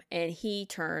another room, and he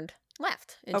turned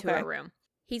left into a room.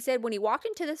 He said when he walked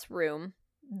into this room,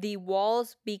 the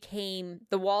walls,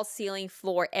 ceiling,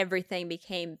 floor, everything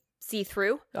became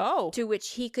see-through. Oh. To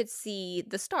which he could see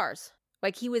the stars.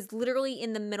 Like, he was literally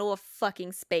in the middle of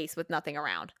fucking space with nothing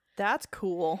around. That's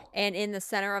cool. And in the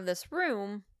center of this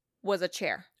room was a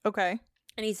chair. Okay.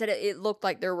 And he said it looked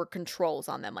like there were controls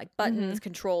on them, like buttons,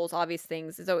 controls, obvious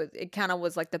things. So it kind of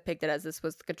was like depicted as this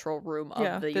was the control room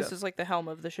of the this is like the helm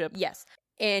of the ship. Yes.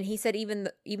 And he said even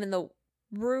the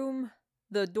room,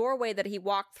 the doorway that he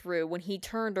walked through, when he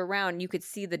turned around, you could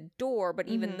see the door, but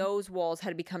even those walls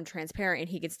had become transparent and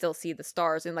he could still see the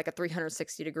stars in like a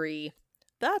 360 degree.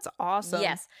 That's awesome.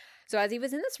 Yes. So as he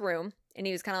was in this room and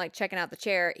he was kind of like checking out the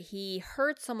chair, he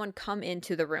heard someone come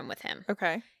into the room with him.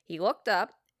 Okay. He looked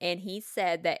up and he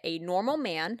said that a normal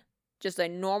man, just a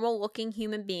normal looking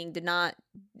human being,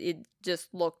 it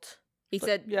just looked, he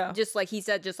said, just like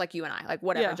you and I, like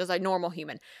whatever, just like normal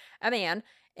human. A man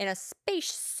in a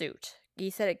space suit. He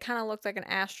said it kind of looked like an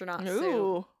astronaut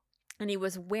suit. And he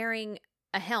was wearing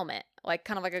a helmet, like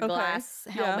kind of like a glass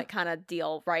helmet kind of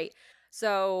deal, right?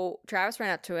 So Travis ran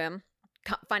up to him,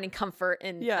 finding comfort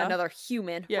in another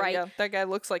human, right? Yeah, that guy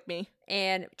looks like me.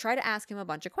 And tried to ask him a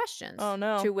bunch of questions. Oh,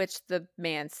 no. To which the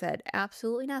man said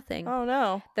absolutely nothing. Oh,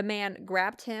 no. The man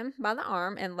grabbed him by the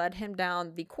arm and led him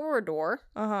down the corridor,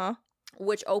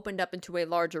 which opened up into a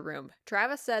larger room.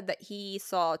 Travis said that he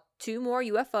saw 2 more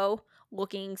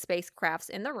UFO-looking spacecrafts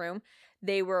in the room.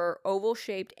 They were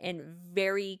oval-shaped and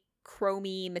very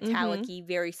chromy, metallic-y,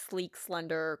 very sleek,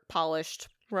 slender, polished,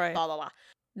 blah, blah, blah.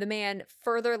 The man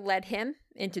further led him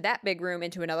into that big room,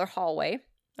 into another hallway.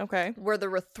 Okay. Where there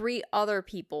were 3 other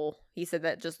people, he said,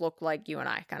 that just looked like you and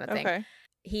I kind of thing. Okay.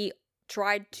 He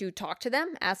tried to talk to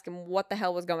them, ask him what the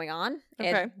hell was going on.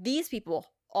 And these people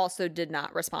also did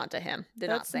not respond to him. Did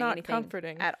not say anything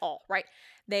comforting at all. Right.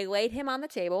 They laid him on the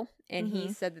table and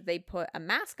he said that they put a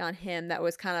mask on him that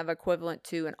was kind of equivalent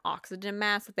to an oxygen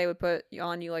mask that they would put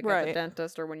on you like at the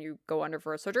dentist or when you go under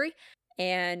for a surgery.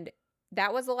 And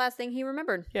that was the last thing he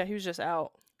remembered. Yeah, he was just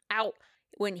out.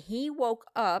 When he woke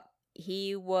up,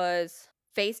 he was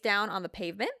face down on the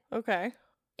pavement. Okay.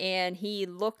 And he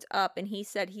looked up and he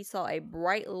said he saw a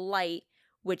bright light,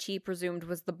 which he presumed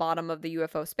was the bottom of the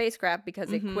UFO spacecraft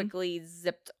because it quickly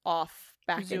zipped off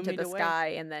back into the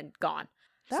sky and then gone.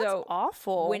 That's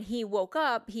awful. When he woke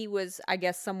up, he was, I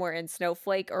guess, somewhere in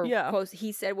Snowflake or close.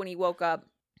 He said when he woke up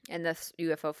and the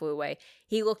UFO flew away,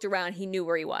 he looked around. He knew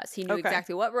where he was. He knew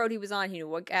exactly what road he was on. He knew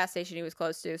what gas station he was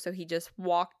close to. So he just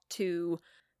walked to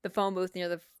the phone booth near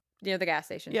the gas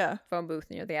station. Yeah. Phone booth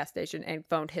near the gas station and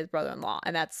phoned his brother-in-law.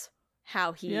 And that's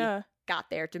how he got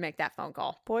there to make that phone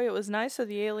call. Boy, it was nice of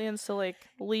the aliens to like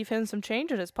leave him some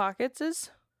change in his pockets.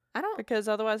 Because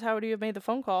otherwise, how would he have made the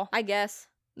phone call? I guess.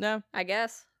 No. I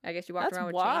guess you walked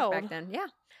around with change back then. Yeah.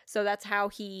 So that's how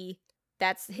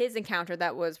that's his encounter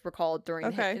that was recalled during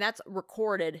and that's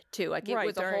recorded too. Like it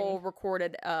was a whole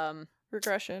recorded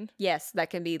regression. Yes,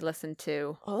 that can be listened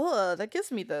to. Oh, that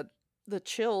gives me the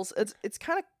chills. It's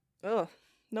kind of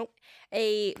nope.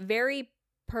 A very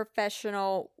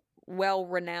professional,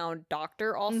 well-renowned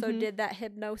doctor also did that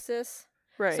hypnosis.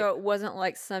 Right. So it wasn't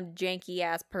like some janky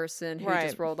ass person who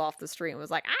just rolled off the street and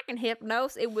was like, I can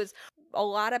hypnose. It was a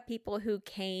lot of people who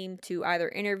came to either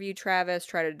interview Travis,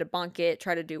 try to debunk it,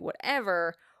 try to do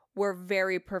whatever, were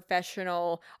very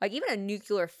professional. Like even a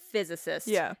nuclear physicist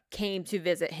came to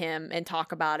visit him and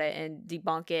talk about it and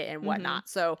debunk it and whatnot.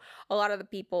 So a lot of the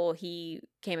people he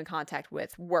came in contact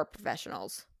with were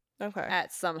professionals. Okay.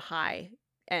 At some high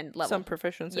end level. Some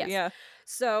proficiency. Yes. Yeah.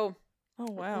 So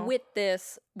oh wow. With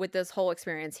this whole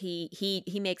experience, he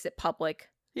makes it public.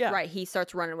 Yeah. Right. He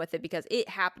starts running with it because it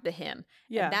happened to him.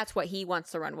 Yeah. And that's what he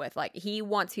wants to run with. Like he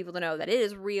wants people to know that it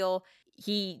is real.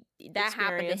 That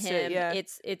happened to him.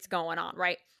 It's going on,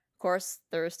 right? Of course,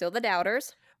 there are still the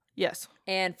doubters. Yes.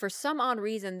 And for some odd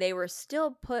reason, they were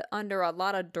still put under a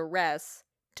lot of duress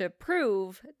to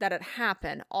prove that it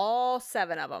happened. All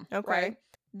 7 of them. Okay. Right?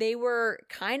 They were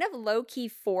kind of low-key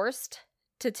forced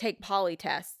to take poly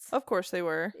tests. Of course they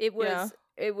were.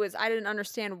 It was I didn't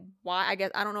understand why. I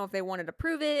guess I don't know if they wanted to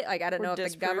prove it. Like I don't know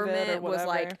if the government was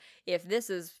like, if this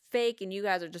is fake and you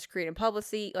guys are just creating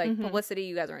publicity,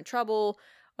 you guys are in trouble.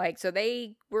 Like so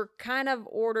they were kind of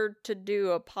ordered to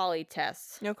do a poly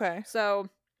test. Okay. So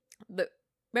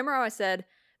remember how I said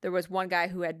there was one guy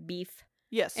who had beef?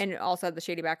 Yes. And also had the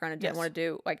shady background and didn't want to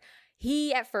do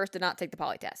he at first did not take the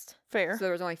poly test. Fair. So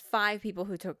there was only 5 people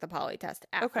who took the poly test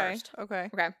at first. Okay.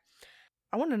 Okay.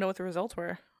 I want to know what the results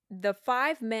were. The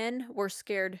 5 men were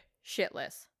scared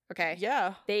shitless. Okay.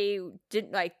 Yeah. They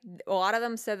didn't a lot of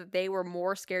them said that they were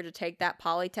more scared to take that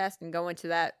poly test and go into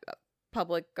that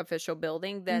public official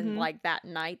building than like that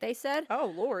night, they said.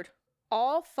 Oh, Lord.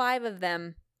 All 5 of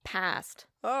them passed.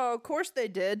 Oh, of course they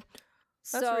did.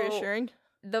 That's reassuring.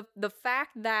 The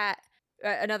fact that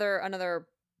another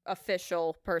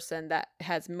official person that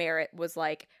has merit was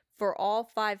like, for all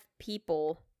 5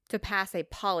 people to pass a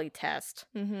poly test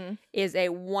is a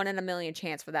 1 in a million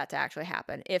chance for that to actually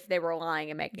happen. If they were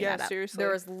lying and making that up. Seriously.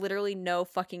 There is literally no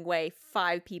fucking way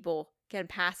 5 people can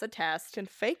pass a test. Can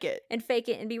fake it.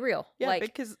 And be real. Yeah, like,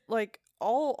 because like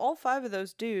all 5 of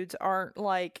those dudes aren't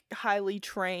like highly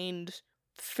trained,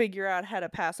 figure out how to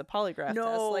pass a polygraph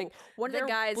test. Like, one of the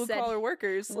guys blue said, collar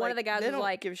workers. One of the guys was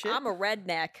like, give a shit. I'm a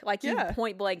redneck. Like, he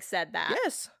point blank said that.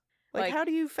 Yes. Like, how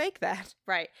do you fake that?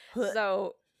 Right.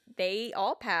 So they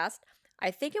all passed.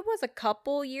 I think it was a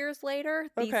couple years later.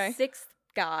 The 6th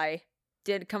guy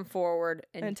did come forward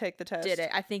and take the test. Did it.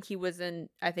 I think he was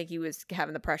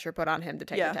having the pressure put on him to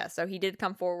take the test. So he did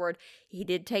come forward. He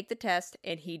did take the test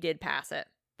and he did pass it.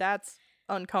 That's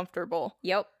uncomfortable.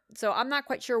 Yep. So I'm not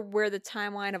quite sure where the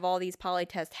timeline of all these poly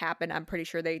tests happened. I'm pretty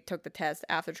sure they took the test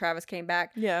after Travis came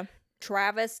back. Yeah.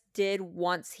 Travis did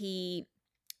once he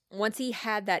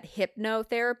had that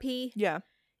hypnotherapy. Yeah.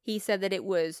 He said that it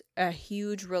was a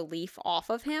huge relief off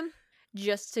of him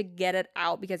just to get it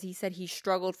out, because he said he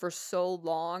struggled for so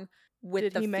long with the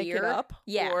fear. Did he make it up?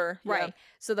 Yeah, right.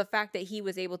 So the fact that he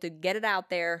was able to get it out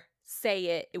there,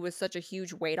 say it was such a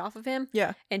huge weight off of him.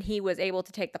 Yeah. And he was able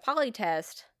to take the poly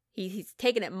test. He's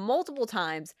taken it multiple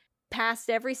times, passed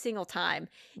every single time.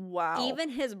 Wow. Even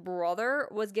his brother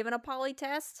was given a poly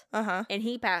test. And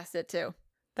he passed it too.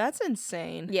 That's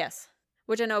insane. Yes.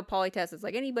 Which I know poly test is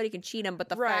like anybody can cheat them, but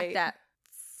the fact that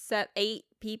 8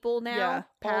 people now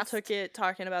all took it,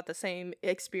 talking about the same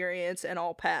experience, and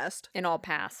all passed.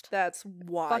 That's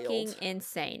wild. Fucking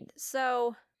insane.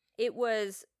 So it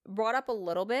was brought up a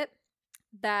little bit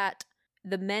that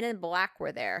the Men in Black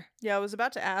were there. Yeah, I was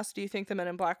about to ask, do you think the Men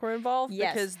in Black were involved?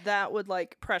 Yes. Because that would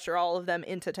like pressure all of them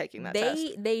into taking that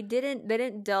test. They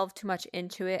didn't delve too much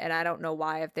into it, and I don't know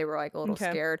why, if they were like a little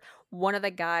scared. One of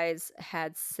the guys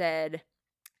had said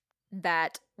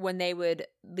that when they would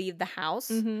leave the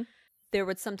house, there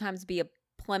would sometimes be a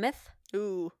Plymouth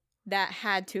that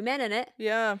had 2 men in it.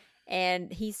 Yeah.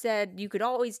 And he said you could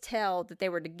always tell that they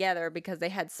were together because they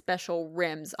had special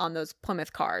rims on those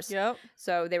Plymouth cars. Yep.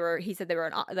 So he said they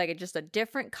were like just a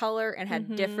different color and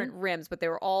had different rims, but they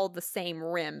were all the same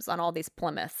rims on all these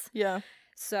Plymouths. Yeah.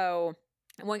 So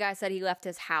one guy said he left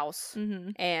his house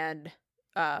and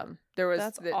there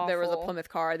was a Plymouth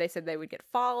car. They said they would get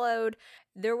followed.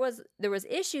 There was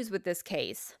issues with this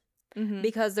case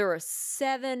because there were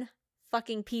 7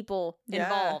 fucking people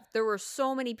involved. There were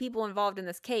so many people involved in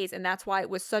this case, and that's why it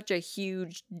was such a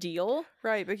huge deal.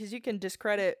 Right, because you can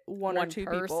discredit one or 2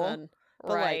 person, people. But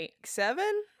like 7?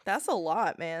 That's a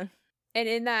lot, man. And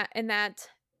in that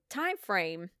time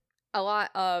frame, a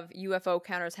lot of UFO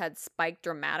encounters had spiked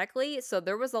dramatically, so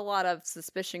there was a lot of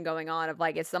suspicion going on of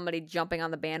like, is somebody jumping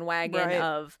on the bandwagon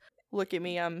of look at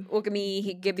me,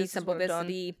 give me some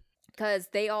publicity, because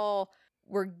they all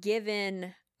were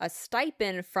given a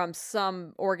stipend from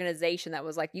some organization that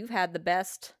was like, you've had the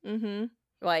best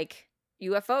like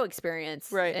UFO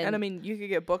experience, right? And I mean, you could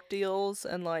get book deals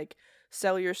and like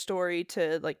sell your story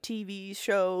to like TV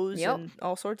shows and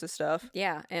all sorts of stuff.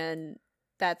 Yeah, and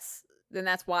that's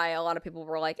why a lot of people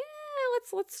were like,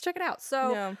 let's check it out.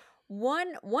 So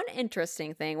one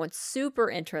interesting thing, one super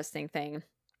interesting thing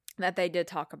that they did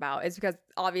talk about is because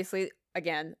obviously,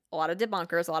 again, a lot of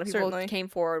debunkers, a lot of people came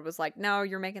forward, was like, no,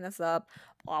 you're making this up,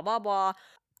 blah, blah, blah.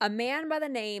 A man by the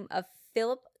name of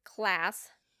Philip Klass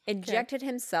injected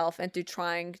himself into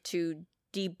trying to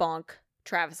debunk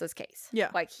Travis's case. Yeah.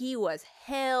 Like, he was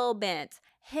hell-bent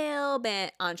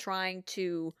on trying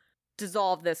to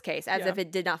dissolve this case as if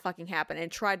it did not fucking happen, and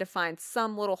tried to find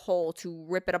some little hole to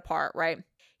rip it apart, right?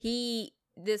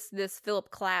 This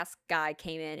Philip Klass guy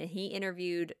came in and he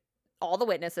interviewed all the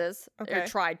witnesses, or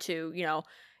tried to,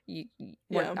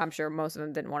 I'm sure most of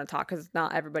them didn't want to talk because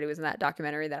not everybody was in that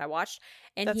documentary that I watched.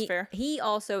 And that's fair. He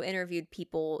also interviewed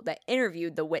people that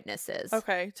interviewed the witnesses.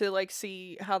 Okay, to like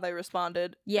see how they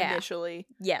responded initially.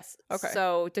 Yes. Okay.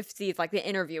 So to see if like the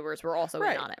interviewers were also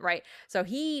in on it, right? So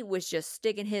he was just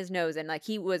sticking his nose in, like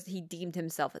he deemed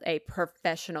himself a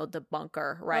professional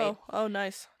debunker, right? Oh,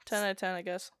 nice. 10 out of 10, I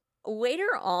guess. Later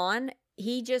on,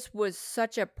 he just was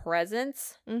such a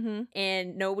presence,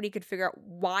 and nobody could figure out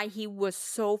why he was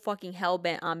so fucking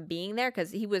hell-bent on being there,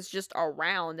 because he was just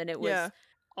around, and it was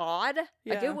odd.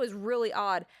 Like, it was really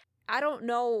odd. I don't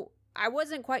know. I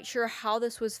wasn't quite sure how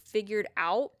this was figured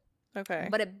out. Okay.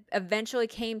 But it eventually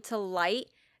came to light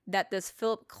that this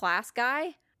Philip Klass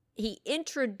guy he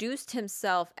introduced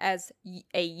himself as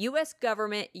a U.S.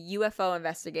 government UFO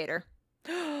investigator.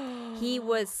 He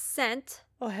was sent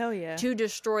Oh, hell yeah. to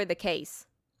destroy the case.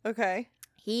 Okay.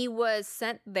 He was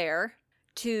sent there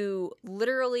to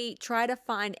literally try to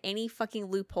find any fucking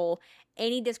loophole,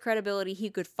 any discredibility he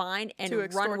could find,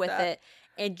 and run with it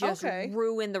and just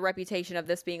ruin the reputation of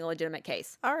this being a legitimate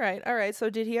case. All right. So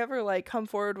did he ever, like, come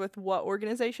forward with what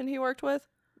organization he worked with?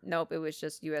 Nope, it was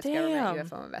just U.S. government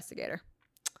UFO investigator.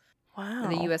 Wow.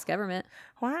 The U.S. government.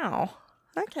 Wow.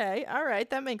 Okay. All right.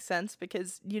 That makes sense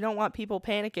because you don't want people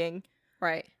panicking.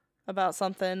 Right. About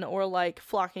something or, like,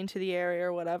 flocking to the area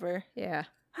or whatever. Yeah.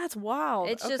 That's wild.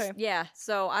 It's just, yeah.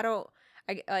 So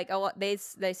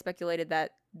they speculated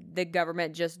that the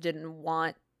government just didn't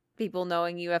want people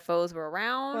knowing UFOs were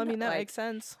around. Well, I mean, that makes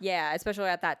sense. Yeah, especially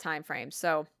at that time frame.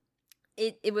 So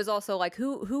it was also like,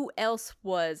 who else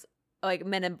was like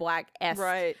Men in Black-esque,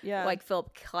 right? Yeah, like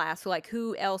Philip Glass. Like,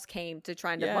 who else came to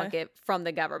try and debunk it from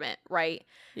the government, right?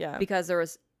 Yeah, because there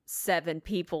was 7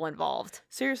 people involved.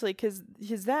 Seriously, because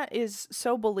that is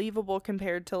so believable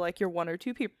compared to like your 1 or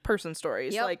 2 person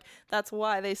stories. Yep. Like that's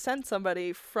why they sent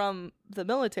somebody from the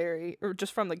military or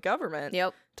just from the government.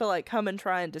 Yep. To like come and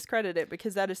try and discredit it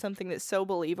because that is something that's so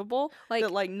believable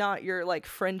that like not your like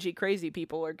fringy crazy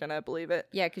people are gonna believe it.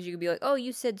 Yeah, because you could be like, oh,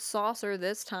 you said saucer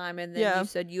this time and then you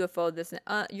said UFO this.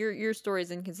 Your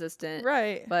story's inconsistent,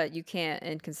 right? But you can't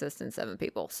inconsistent 7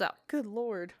 people. So good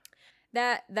lord.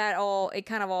 That all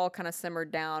kind of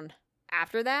simmered down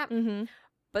after that. Mm-hmm.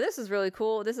 But this is really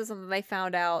cool. This is something they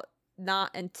found out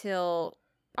not until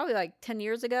probably like 10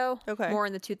 years ago. Okay. More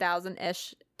in the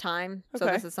 2000-ish time. So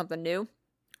this is something new.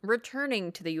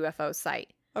 Returning to the UFO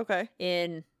site. Okay.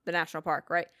 In the national park,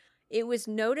 right? It was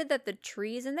noted that the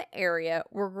trees in the area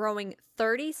were growing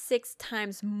 36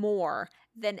 times more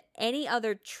than any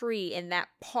other tree in that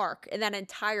park, in that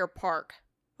entire park.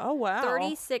 Oh, wow.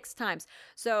 36 times.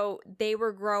 So they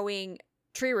were growing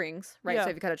tree rings, right? Yeah.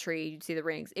 So if you cut a tree, you'd see the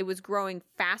rings. It was growing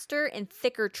faster and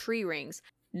thicker tree rings.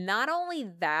 Not only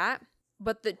that,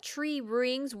 but the tree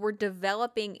rings were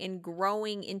developing and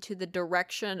growing into the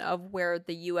direction of where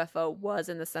the UFO was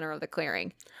in the center of the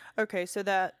clearing. Okay, so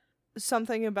that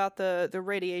something about the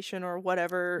radiation or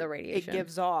whatever it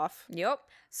gives off. Yep.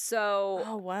 So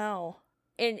oh, wow.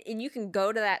 And you can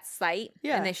go to that site,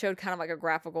 and they showed kind of like a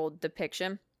graphical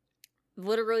depiction.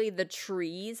 Literally the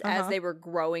trees as they were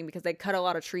growing, because they cut a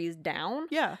lot of trees down.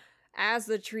 Yeah. As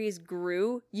the trees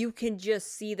grew, you can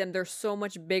just see them. They're so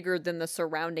much bigger than the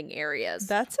surrounding areas.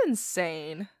 That's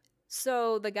insane.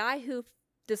 So the guy who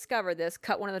discovered this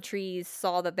cut one of the trees,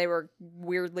 saw that they were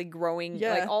weirdly growing.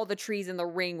 Yeah. Like all the trees in the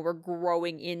ring were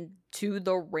growing into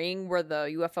the ring where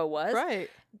the UFO was. Right.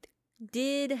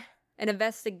 Did an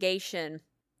investigation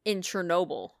in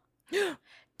Chernobyl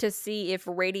to see if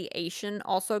radiation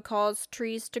also caused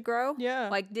trees to grow. Yeah.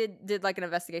 Like did like an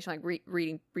investigation, like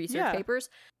reading research papers.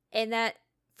 And that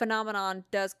phenomenon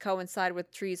does coincide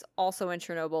with trees also in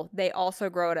Chernobyl. They also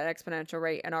grow at an exponential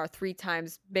rate and are 3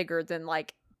 times bigger than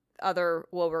like other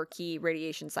lower key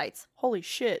radiation sites. Holy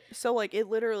shit. So like it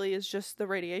literally is just the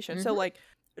radiation. Mm-hmm. So like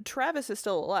Travis is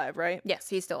still alive, right? Yes,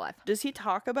 he's still alive. Does he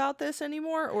talk about this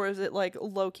anymore, or is it like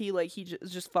low key, like he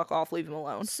just fuck off, leave him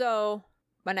alone? So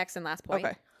my next and last point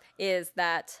is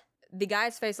that the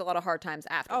guys face a lot of hard times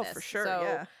after this. Oh, for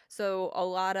sure, So a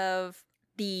lot of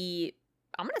the,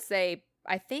 I'm going to say,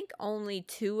 I think only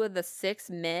 2 of the 6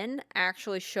 men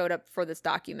actually showed up for this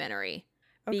documentary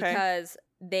because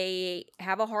they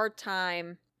have a hard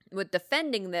time with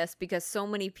defending this because so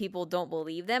many people don't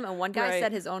believe them. And one guy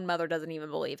said his own mother doesn't even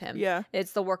believe him. Yeah.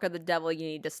 It's the work of the devil. You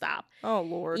need to stop. Oh,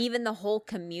 Lord. Even the whole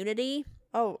community.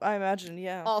 Oh, I imagine,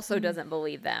 yeah. Also doesn't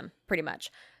believe them, pretty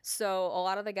much. So a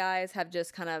lot of the guys have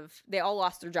just they all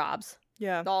lost their jobs.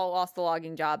 Yeah. They all lost the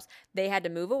logging jobs. They had to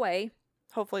move away.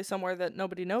 Hopefully somewhere that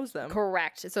nobody knows them.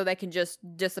 Correct. So they can just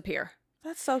disappear.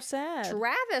 That's so sad.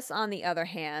 Travis, on the other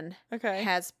hand,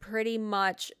 has pretty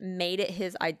much made it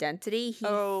his identity. He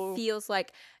feels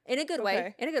like, in a good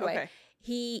way,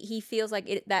 he feels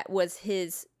like that was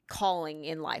his calling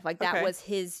in life. Like that was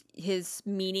his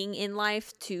meaning in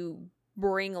life, to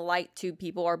bring light to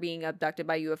people are being abducted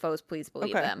by UFOs. Please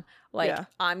believe them. Like,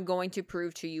 I'm going to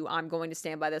prove to you, I'm going to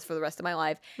stand by this for the rest of my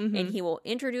life. Mm-hmm. And he will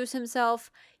introduce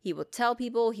himself. He will tell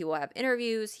people. He will have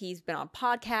interviews. He's been on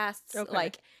podcasts.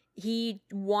 Like, he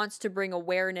wants to bring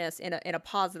awareness in a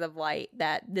positive light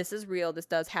that this is real, this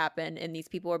does happen, and these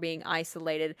people are being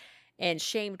isolated and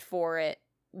shamed for it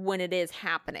when it is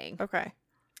happening. Okay.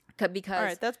 Because all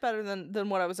right, that's better than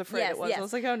what I was afraid it was. Yes. I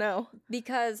was like, oh no.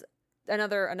 Because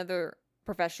another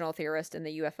professional theorist in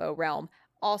the UFO realm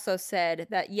also said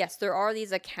that yes, there are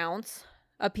these accounts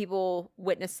of people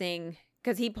witnessing,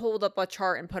 because he pulled up a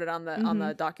chart and put it on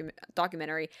the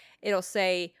documentary. It'll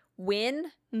say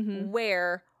when,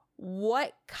 where,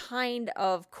 what kind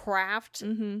of craft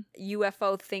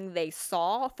UFO thing they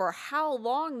saw, for how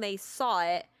long they saw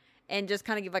it, and just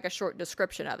kind of give like a short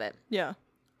description of it. Yeah.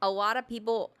 A lot of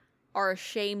people are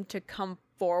ashamed to come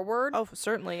forward. Oh,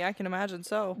 certainly. I can imagine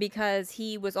so. Because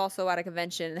he was also at a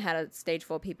convention and had a stage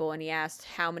full of people, and he asked,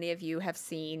 how many of you have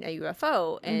seen a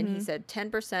UFO? And he said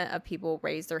 10% of people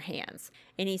raised their hands.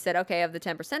 And he said, okay, of the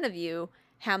 10% of you,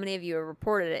 how many of you have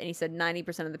reported it? And he said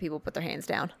 90% of the people put their hands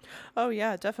down. Oh,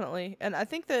 yeah, definitely. And I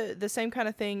think the same kind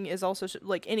of thing is also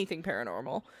like anything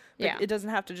paranormal. Like, it doesn't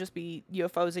have to just be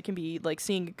UFOs. It can be like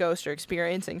seeing a ghost or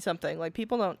experiencing something. Like,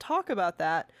 people don't talk about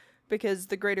that because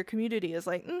the greater community is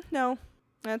like, no,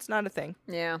 that's not a thing.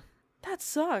 Yeah. That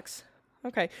sucks.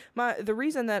 Okay. The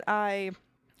reason that I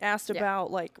asked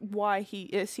about like why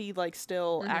he like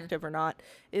still active or not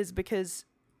is because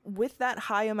with that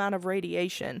high amount of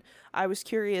radiation, I was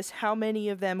curious how many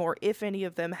of them, or if any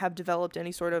of them, have developed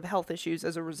any sort of health issues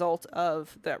as a result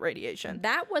of that radiation.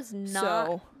 That was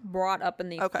not brought up in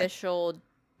the official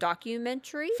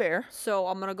documentary. Fair. So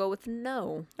I'm gonna go with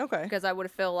no. Okay. Because I would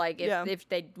feel like if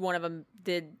one of them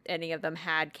did, any of them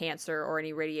had cancer or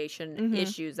any radiation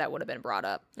issues, that would have been brought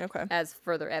up. Okay. As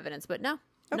further evidence, but no,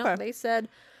 they said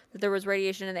that there was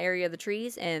radiation in the area of the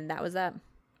trees, and that was that.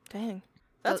 Dang,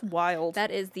 that's wild. That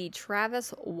is the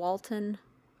Travis Walton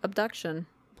abduction.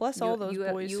 Bless all those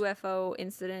boys. UFO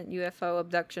incident, UFO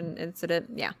abduction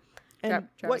incident. Yeah. And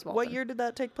what year did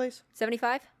that take place?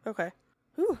 75. Okay.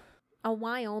 Whew. A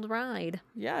wild ride.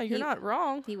 Yeah, you're not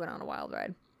wrong. He went on a wild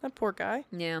ride. That poor guy.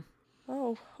 Yeah.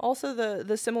 Oh, also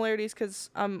the similarities, because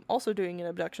I'm also doing an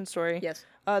abduction story. Yes.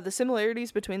 The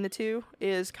similarities between the two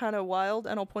is kind of wild,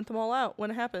 and I'll point them all out when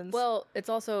it happens. Well, it's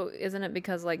also, isn't it,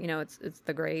 because like, it's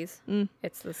the Greys.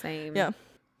 It's the same. Yeah.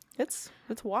 It's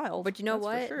wild. But you know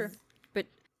what? For sure. But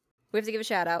we have to give a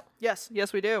shout out. Yes,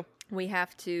 we do. We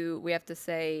have to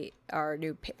say our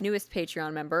newest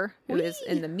Patreon member, who is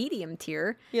in the medium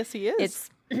tier. Yes, he is.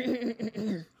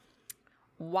 It's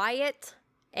Wyatt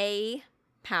A.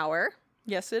 Power.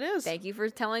 Yes, it is. Thank you for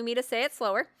telling me to say it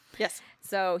slower. Yes.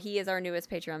 So he is our newest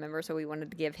Patreon member, so we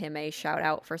wanted to give him a shout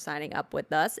out for signing up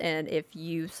with us. And if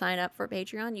you sign up for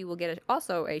Patreon, you will get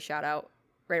also a shout out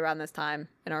right around this time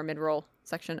in our mid-roll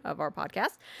section of our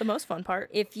podcast. The most fun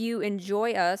part. If you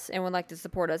enjoy us and would like to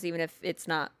support us, even if it's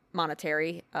not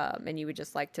monetary, and you would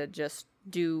just like to just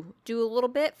do a little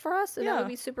bit for us, and that would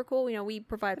be super cool. We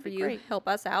provide for you, great. Help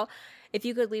us out. If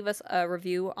you could leave us a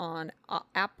review on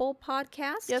Apple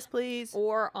Podcasts, yes please,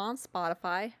 or on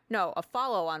Spotify. No, a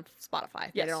follow on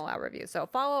Spotify. Yes. They don't allow reviews, so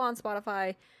follow on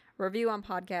Spotify, review on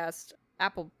podcast,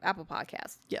 Apple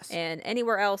Podcasts. Yes. And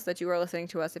anywhere else that you are listening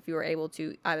to us, if you were able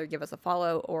to either give us a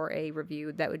follow or a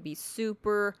review, that would be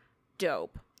super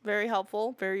dope. Very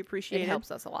helpful. Very appreciated. It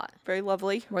helps us a lot. Very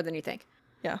lovely. More than you think.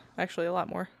 Yeah, actually a lot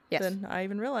more than I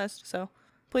even realized. So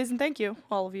please and thank you,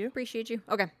 all of you. Appreciate you.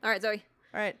 Okay. All right, Zoe.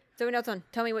 All right. Zoe Nelson,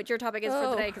 tell me what your topic is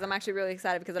for today, because I'm actually really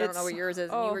excited because I don't know what yours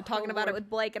is. And you were talking about it with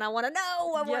Blake, and I want to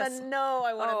know. I want to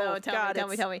know.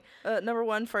 Tell me. Number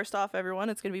one, first off, everyone,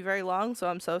 it's going to be very long, so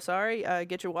I'm so sorry.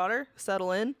 Get your water,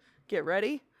 settle in, get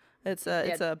ready. It's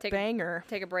a banger.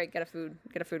 Take a break, get a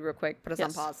food real quick, put us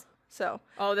on pause. So.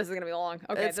 Oh, this is going to be long.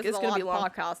 Okay, this is a long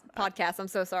podcast. I'm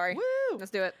so sorry. Woo! Let's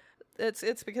do it.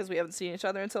 It's because we haven't seen each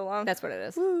other in so long. That's what it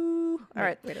is. Woo! All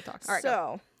right. Way to talk. All right,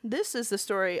 so this is the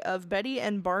story of Betty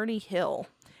and Barney Hill.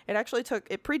 It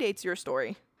predates your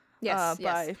story. Yes.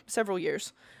 By several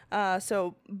years.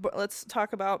 So let's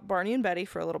talk about Barney and Betty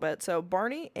for a little bit. So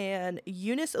Barney and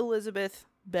Eunice Elizabeth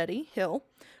Betty Hill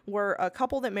were a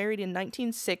couple that married in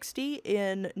 1960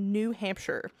 in New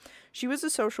Hampshire. She was a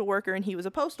social worker and he was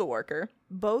a postal worker.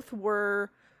 Both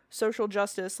were social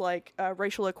justice, like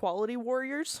racial equality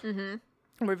warriors.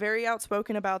 Mm-hmm. Were very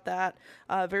outspoken about that,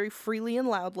 very freely and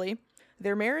loudly.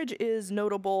 Their marriage is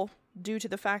notable due to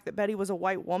the fact that Betty was a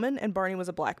white woman and Barney was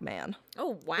a black man.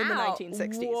 Oh, wow. In the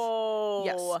 1960s. Whoa.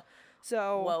 Yes.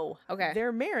 So okay.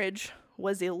 Their marriage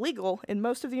was illegal in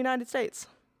most of the United States.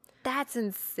 That's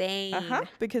insane.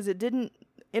 Because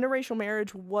interracial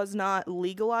marriage was not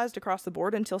legalized across the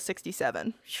board until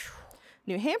 1967.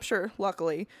 New Hampshire,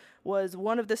 luckily, was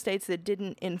one of the states that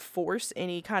didn't enforce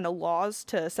any kind of laws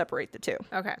to separate the two.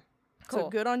 Okay. Cool. So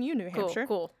good on you, New Hampshire.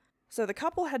 Cool. So the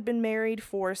couple had been married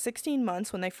for 16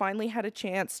 months when they finally had a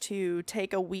chance to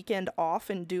take a weekend off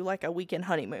and do like a weekend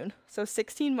honeymoon. So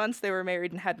 16 months they were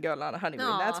married and hadn't gone on a honeymoon.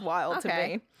 Aww, that's wild to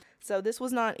me. So this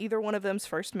was not either one of them's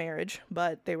first marriage,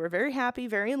 but they were very happy,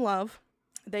 very in love.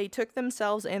 They took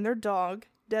themselves and their dog,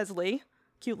 Desley,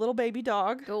 cute little baby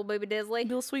dog. Little baby Desley.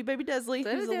 Little sweet baby Desley.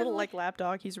 He's a little like lap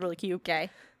dog. He's really cute. Okay.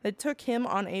 They took him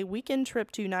on a weekend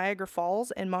trip to Niagara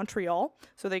Falls and Montreal.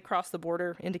 So they crossed the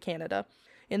border into Canada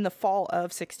in the fall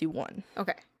of 61.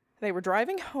 Okay. They were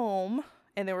driving home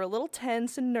and they were a little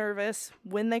tense and nervous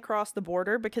when they crossed the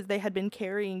border because they had been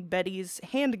carrying Betty's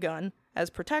handgun as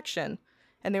protection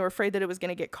and they were afraid that it was going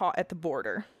to get caught at the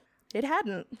border. It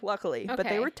hadn't, luckily, but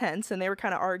they were tense and they were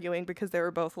kind of arguing because they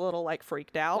were both a little like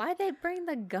freaked out. Why'd they bring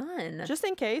the gun? Just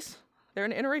in case. They're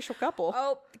an interracial couple.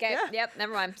 Oh, okay. Yeah. Yep,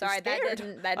 never mind. Sorry, that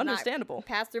did Understandable. not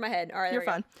pass through my head. All right, You're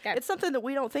fine. Okay. It's something that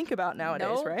we don't think about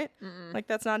nowadays, right? Mm-mm. Like,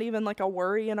 that's not even like a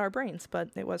worry in our brains, but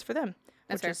it was for them,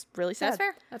 which is really sad.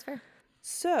 That's fair.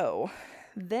 So,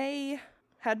 they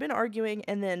had been arguing,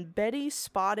 and then Betty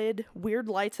spotted weird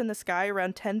lights in the sky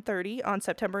around 10:30 on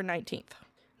September 19th,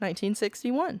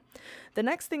 1961. The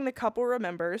next thing the couple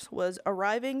remembers was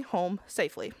arriving home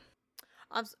safely.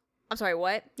 I'm sorry,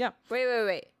 what? Yeah.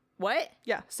 Wait. What?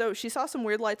 Yeah, so she saw some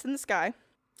weird lights in the sky,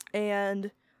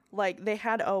 and like they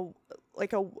had a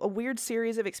weird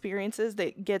series of experiences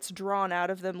that gets drawn out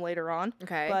of them later on.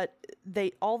 Okay. But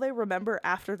all they remember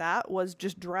after that was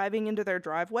just driving into their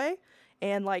driveway,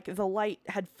 and like the light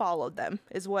had followed them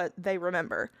is what they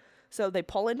remember. So they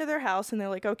pull into their house and they're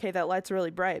like, okay, that light's really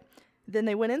bright. Then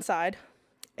they went inside,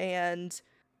 and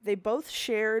they both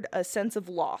shared a sense of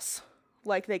loss,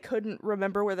 like they couldn't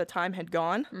remember where the time had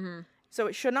gone. Mm-hmm. So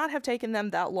it should not have taken them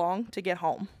that long to get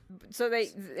home. So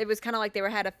it was kind of like they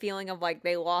had a feeling of like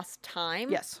they lost time?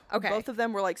 Yes. Okay. Both of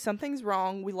them were like, something's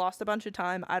wrong. We lost a bunch of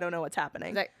time. I don't know what's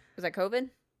happening. Was that COVID?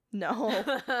 No.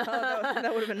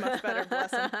 That would have been much better.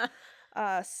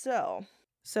 Bless them.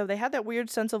 So they had that weird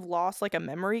sense of loss, like a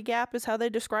memory gap is how they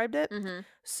described it. Mm-hmm.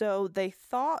 So they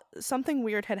thought something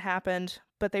weird had happened,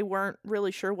 but they weren't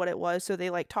really sure what it was. So they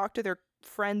like talked to their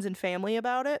friends and family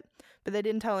about it, but they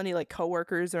didn't tell any like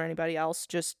coworkers or anybody else,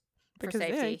 just because for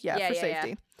safety. For safety.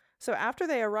 Yeah. So after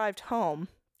they arrived home,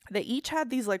 they each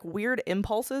had these like weird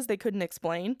impulses they couldn't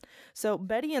explain. So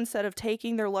Betty, instead of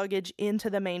taking their luggage into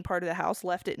the main part of the house,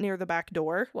 left it near the back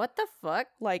door. What the fuck?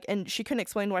 Like, and she couldn't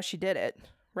explain why she did it,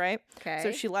 right? Okay.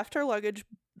 So she left her luggage,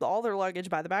 all their luggage,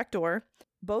 by the back door.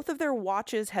 Both of their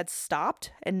watches had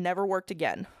stopped and never worked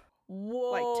again.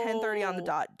 Whoa. Like 10:30 on the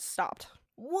dot, stopped.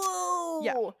 Whoa.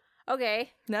 Yeah.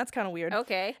 Okay. That's kind of weird.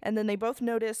 Okay. And then they both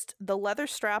noticed the leather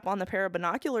strap on the pair of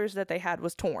binoculars that they had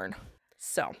was torn.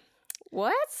 So.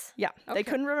 What? Yeah. Okay. They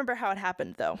couldn't remember how it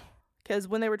happened, though. Because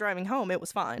when they were driving home, it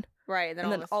was fine. Right.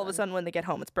 And then all of a sudden, when they get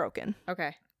home, it's broken.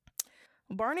 Okay.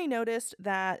 Barney noticed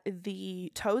that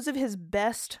the toes of his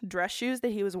best dress shoes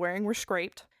that he was wearing were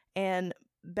scraped. And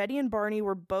Betty and Barney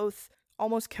were both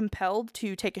almost compelled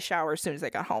to take a shower as soon as they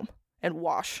got home and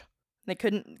wash. They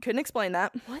couldn't explain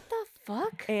that. What the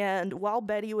fuck? And while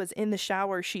Betty was in the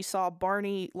shower, she saw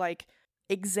Barney like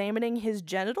examining his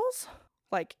genitals,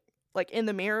 like in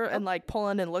the mirror and like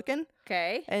pulling and looking.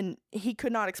 Okay. And he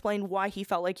could not explain why he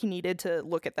felt like he needed to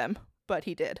look at them, but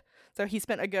he did. So he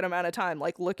spent a good amount of time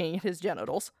like looking at his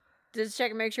genitals. Just check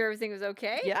and make sure everything was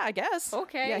okay? Yeah, I guess.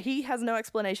 Okay. Yeah, he has no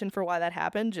explanation for why that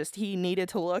happened. Just he needed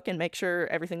to look and make sure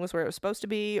everything was where it was supposed to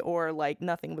be, or like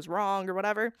nothing was wrong or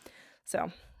whatever.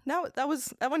 So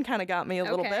that one kind of got me a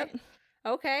little bit.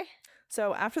 Okay.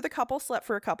 So after the couple slept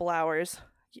for a couple hours,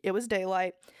 it was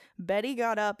daylight. Betty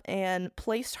got up and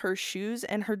placed her shoes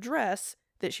and her dress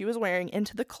that she was wearing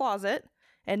into the closet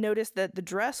and noticed that the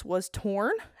dress was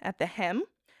torn at the hem,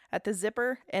 at the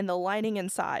zipper, and the lining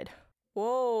inside.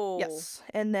 Whoa. Yes.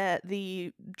 And that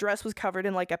the dress was covered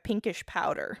in like a pinkish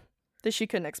powder that she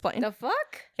couldn't explain. The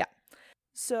fuck? Yeah.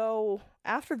 So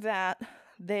after that,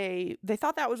 they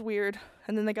thought that was weird,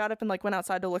 and then they got up and like went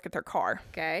outside to look at their car.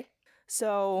 Okay.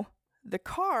 So the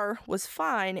car was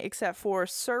fine except for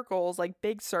circles, like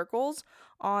big circles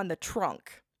on the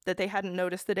trunk that they hadn't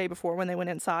noticed the day before when they went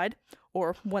inside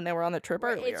or when they were on the trip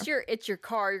earlier. It's your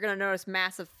car. You're going to notice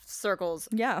massive circles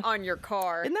on your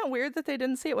car. Isn't that weird that they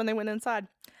didn't see it when they went inside?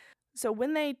 So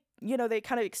when they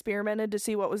kind of experimented to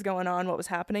see what was going on, what was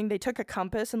happening, they took a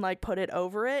compass and like put it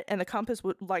over it, and the compass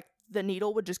would like the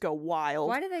needle would just go wild.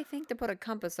 Why did they think to put a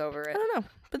compass over it? I don't know,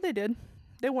 but they did.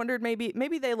 They wondered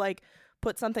maybe they like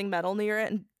put something metal near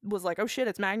it and was like, oh shit,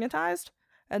 it's magnetized.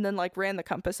 And then like ran the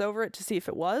compass over it to see if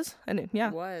it was. And it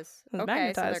was okay,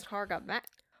 magnetized. so their car got back.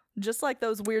 Just like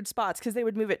those weird spots, because they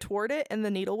would move it toward it and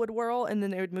the needle would whirl, and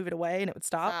then they would move it away and it would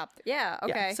stop. Yeah,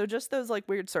 okay. Yeah, so just those like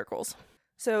weird circles.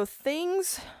 So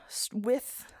things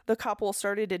with the couple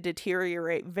started to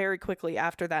deteriorate very quickly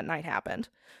after that night happened.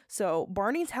 So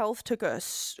Barney's health took a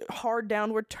hard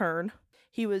downward turn.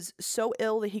 He was so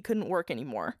ill that he couldn't work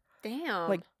anymore. Damn.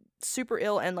 Like super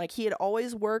ill, and like he had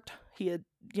always worked. He had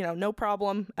no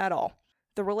problem at all.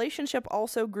 The relationship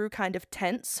also grew kind of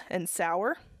tense and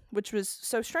sour, which was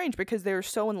so strange because they were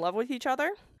so in love with each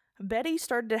other. Betty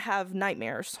started to have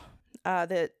nightmares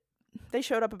that they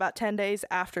showed up about 10 days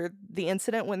after the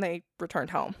incident when they returned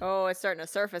home. Oh, it's starting to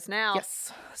surface now.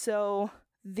 Yes. So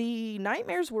the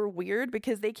nightmares were weird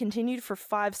because they continued for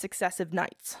 5 successive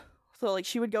nights. So like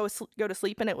she would go to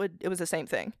sleep and it was the same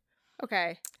thing.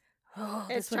 Okay. Oh,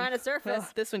 it's trying to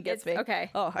surface. This one gets me.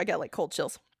 Okay. Oh, I got like cold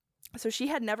chills. So she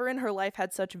had never in her life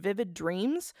had such vivid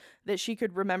dreams that she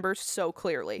could remember so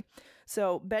clearly.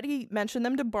 So Betty mentioned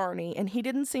them to Barney, and he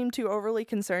didn't seem too overly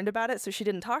concerned about it, so she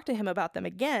didn't talk to him about them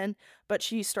again, but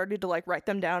she started to like write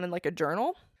them down in like a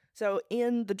journal. So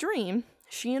in the dream,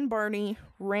 she and Barney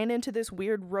ran into this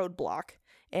weird roadblock,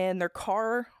 and their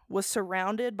car was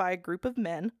surrounded by a group of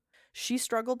men. She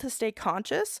struggled to stay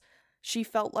conscious. She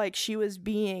felt like she was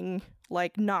being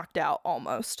like knocked out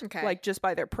almost, like just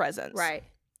by their presence. Right.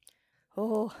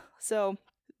 Oh, so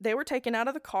they were taken out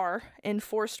of the car and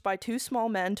forced by 2 small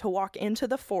men to walk into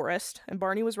the forest, and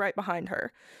Barney was right behind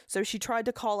her. So she tried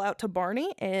to call out to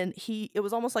Barney, and it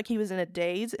was almost like he was in a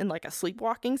daze, in like a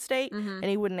sleepwalking state, and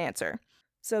he wouldn't answer.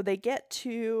 So they get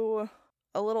to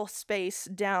a little space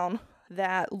down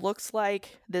that looks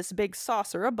like this big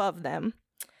saucer above them,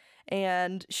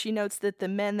 and she notes that the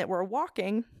men that were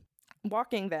walking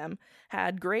them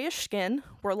had grayish skin,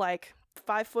 were like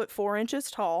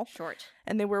 5'4" tall, short,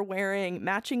 and they were wearing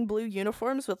matching blue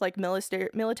uniforms with like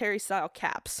military style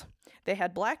caps. They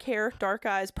had black hair, dark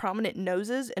eyes, prominent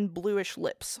noses, and bluish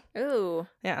lips. Ooh.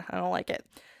 Yeah, I don't like it.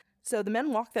 So the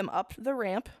men walked them up the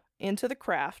ramp into the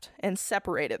craft and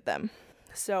separated them.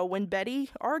 So when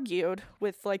Betty argued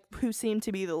with like who seemed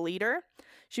to be the leader,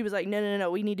 she was like, no,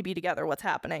 we need to be together. What's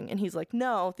happening? And he's like,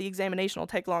 no, the examination will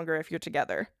take longer if you're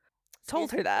together.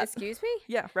 Told her that. Excuse me?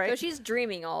 Yeah, right? So she's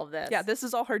dreaming all of this. Yeah, this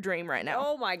is all her dream right now.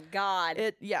 Oh my God.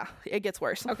 It gets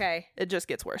worse. Okay. It just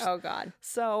gets worse. Oh God.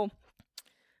 So,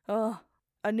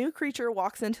 a new creature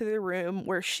walks into the room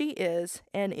where she is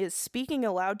and is speaking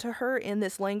aloud to her in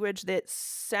this language that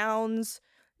sounds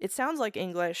like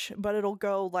English, but it'll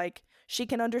go like she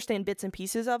can understand bits and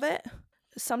pieces of it.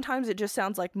 Sometimes it just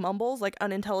sounds like mumbles, like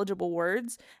unintelligible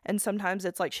words, and sometimes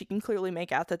it's like she can clearly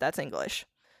make out that that's English.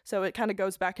 So it kind of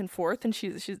goes back and forth, and she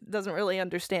doesn't really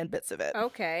understand bits of it.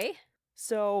 Okay.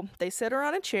 So they sit her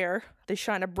on a chair. They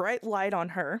shine a bright light on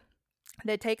her.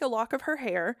 They take a lock of her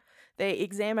hair. They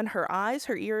examine her eyes,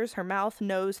 her ears, her mouth,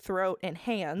 nose, throat, and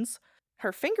hands.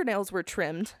 Her fingernails were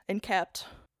trimmed and kept.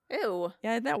 Ew.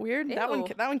 Yeah, isn't that weird? Ew. That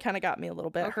one kind of got me a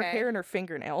little bit. Okay. Her hair and her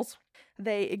fingernails.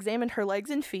 They examined her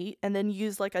legs and feet and then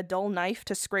used like a dull knife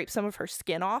to scrape some of her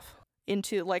skin off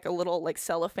into like a little like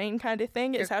cellophane kind of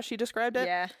thing is how she described it.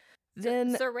 Yeah.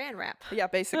 Then Saran wrap. Yeah,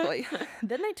 basically.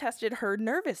 Then they tested her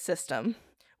nervous system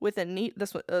with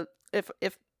a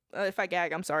if I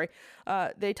gag, I'm sorry.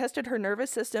 They tested her nervous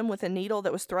system with a needle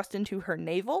that was thrust into her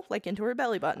navel, like into her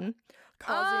belly button,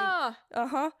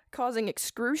 causing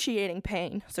excruciating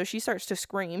pain. So she starts to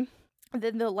scream.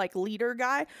 Then the like leader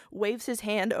guy waves his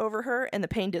hand over her and the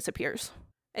pain disappears.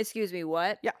 Excuse me,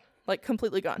 what? Yeah, like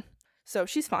completely gone. So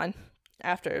she's fine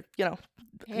after,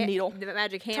 needle. The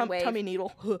magic hand wave. Tummy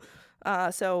needle.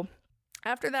 So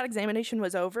after that examination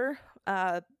was over,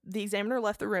 the examiner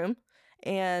left the room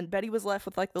and Betty was left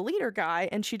with like the leader guy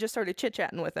and she just started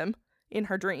chit-chatting with him in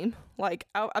her dream. Like,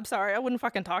 I'm sorry, I wouldn't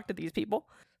fucking talk to these people.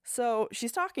 So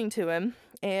she's talking to him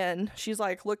and she's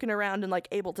like looking around and like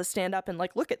able to stand up and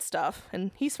like look at stuff and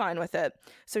he's fine with it.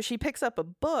 So she picks up a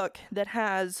book that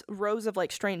has rows of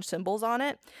like strange symbols on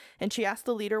it and she asks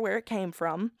the leader where it came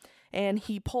from and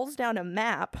he pulls down a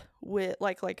map with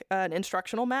like an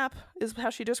instructional map is how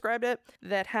she described it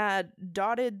that had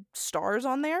dotted stars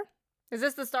on there. Is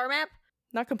this the star map?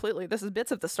 Not completely. This is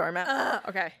bits of the star map.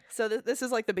 Okay. So this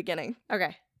is like the beginning.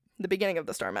 Okay. The beginning of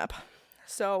the star map.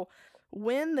 So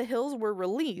when the Hills were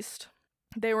released,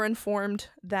 they were informed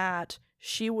that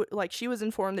she was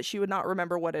informed that she would not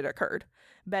remember what had occurred.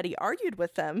 Betty argued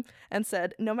with them and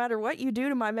said, no matter what you do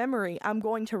to my memory, I'm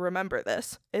going to remember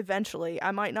this. Eventually,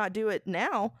 I might not do it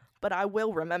now, but I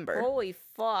will remember. Holy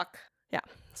fuck. Yeah.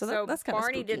 So that's kind of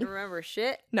Barney spooky. didn't remember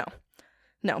shit?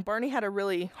 No, Barney had a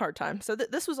really hard time. So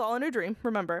this was all in a dream,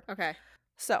 remember? Okay.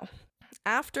 So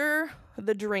after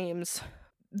the dreams,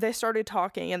 they started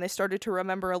talking and they started to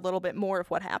remember a little bit more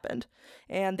of what happened.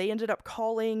 And they ended up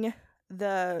calling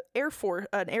an Air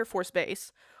Force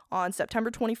base on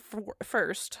September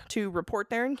 21st to report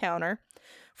their encounter.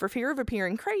 For fear of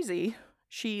appearing crazy,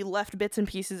 she left bits and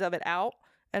pieces of it out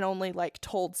and only like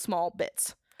told small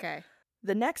bits. Okay.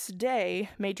 The next day,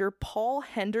 Major Paul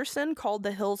Henderson called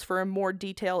the Hills for a more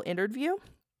detailed interview,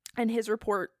 and his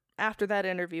report after that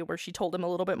interview where she told him a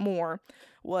little bit more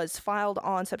was filed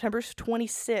on September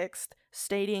 26th,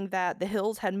 stating that the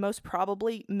Hills had most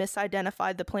probably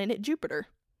misidentified the planet Jupiter.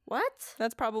 What?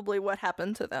 That's probably what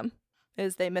happened to them,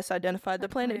 is they misidentified the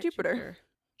planet Jupiter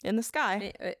in the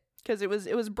sky because it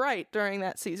was bright during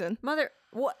that season.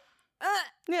 What?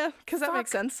 Yeah, because that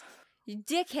makes sense. You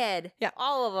dickhead. Yeah.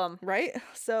 All of them. Right?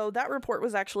 So that report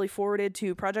was actually forwarded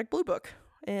to Project Blue Book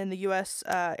in the U.S.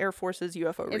 Air Force's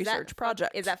UFO research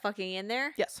project. Is that fucking in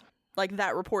there? Yes. Like,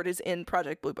 that report is in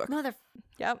Project Blue Book.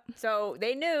 Yep. So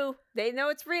they know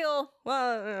it's real.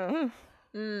 Well,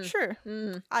 sure.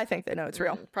 I think they know it's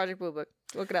real. Project Blue Book.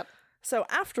 Look it up. So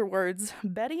afterwards,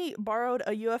 Betty borrowed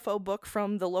a UFO book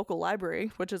from the local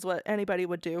library, which is what anybody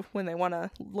would do when they want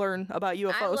to learn about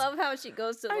UFOs. I love how she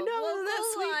goes to the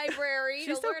local library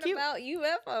to learn about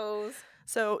UFOs.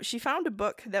 So she found a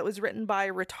book that was written by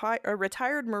a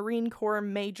retired Marine Corps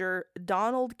Major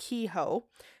Donald Kehoe,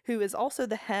 who is also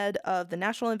the head of the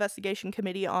National Investigation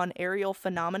Committee on Aerial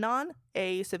Phenomenon,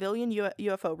 a civilian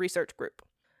UFO research group.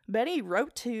 Betty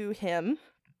wrote to him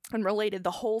and related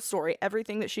the whole story,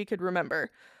 everything that she could remember.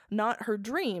 Not her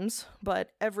dreams,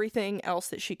 but everything else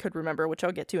that she could remember, which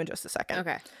I'll get to in just a second.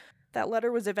 Okay. That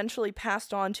letter was eventually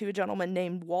passed on to a gentleman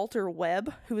named Walter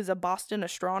Webb, who is a Boston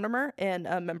astronomer and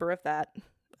a member of that...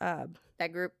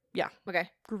 that group? Yeah. Okay.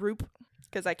 Group,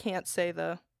 because I can't say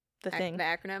the thing. The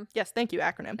acronym? Yes, thank you,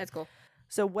 acronym. That's cool.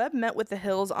 So Webb met with the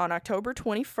Hills on October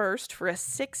 21st for a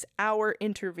 6-hour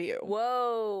interview.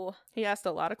 Whoa. He asked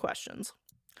a lot of questions.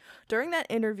 During that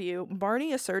interview,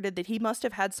 Barney asserted that he must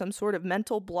have had some sort of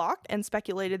mental block and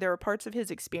speculated there were parts of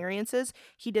his experiences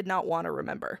he did not want to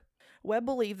remember. Webb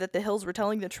believed that the Hills were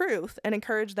telling the truth and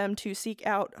encouraged them to seek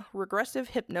out regressive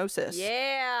hypnosis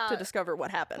to discover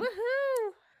what happened.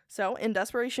 Woohoo! So, in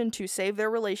desperation to save their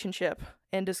relationship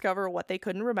and discover what they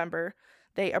couldn't remember,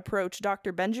 they approached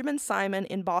Dr. Benjamin Simon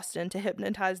in Boston to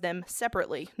hypnotize them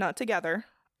separately, not together,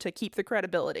 to keep the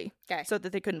credibility, so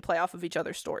that they couldn't play off of each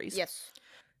other's stories. Yes.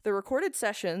 The recorded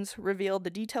sessions revealed the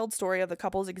detailed story of the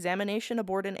couple's examination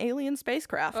aboard an alien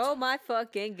spacecraft. Oh my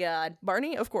fucking god.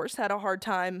 Barney, of course, had a hard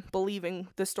time believing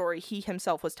the story he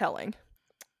himself was telling.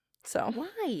 So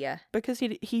why? Because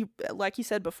he like he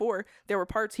said before, there were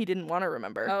parts he didn't want to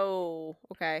remember. Oh,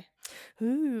 okay.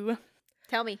 Ooh.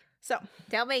 Tell me.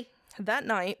 Tell me. That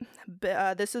night,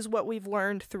 this is what we've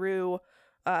learned through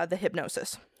the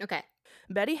hypnosis. Okay.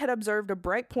 Betty had observed a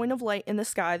bright point of light in the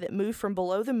sky that moved from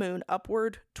below the moon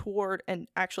upward toward, and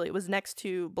actually it was next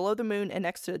to, below the moon and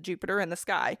next to Jupiter in the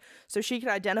sky. So she could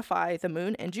identify the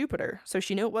moon and Jupiter. So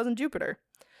she knew it wasn't Jupiter.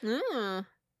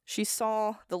 She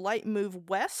saw the light move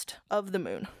west of the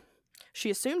moon. She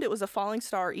assumed it was a falling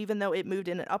star even though it moved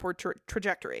in an upward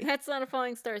trajectory. That's not a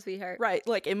falling star, sweetheart. Right,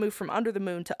 like it moved from under the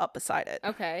moon to up beside it.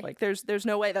 Okay. Like there's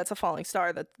no way that's a falling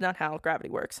star. That's not how gravity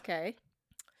works. Okay.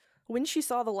 When she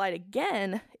saw the light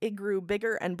again, it grew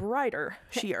bigger and brighter.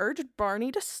 She urged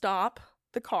Barney to stop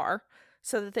the car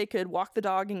so that they could walk the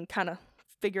dog and kind of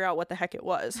figure out what the heck it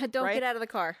was. Don't get out of the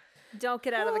car. Don't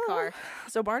get out of the car.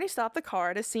 So Barney stopped the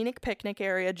car at a scenic picnic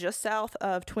area just south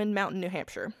of Twin Mountain, New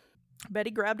Hampshire.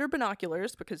 Betty grabbed her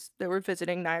binoculars because they were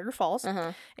visiting Niagara Falls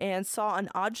and saw an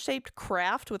odd-shaped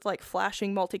craft with like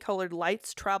flashing multicolored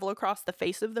lights travel across the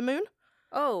face of the moon.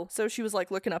 Oh. So she was like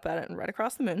looking up at it and right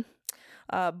across the moon.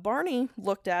 Barney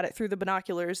looked at it through the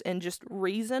binoculars and just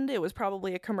reasoned it was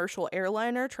probably a commercial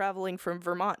airliner traveling from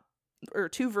Vermont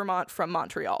from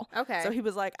Montreal. Okay. So he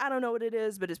was like, I don't know what it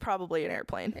is, but it's probably an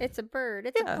airplane. It's a bird.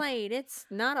 It's a plane. It's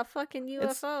not a fucking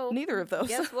UFO. It's neither of those.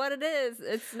 Guess what it is?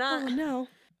 It's not. Oh, no.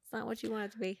 It's not what you want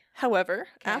it to be. However,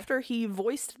 after he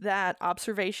voiced that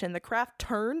observation, the craft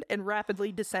turned and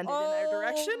rapidly descended in their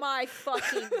direction. Oh my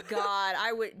fucking god.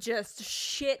 I would just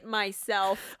shit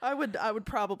myself. I would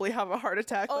probably have a heart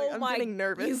attack. Like, I'm getting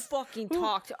nervous. You fucking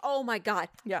talked. Oh my god.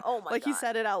 Yeah. Oh my god. Like he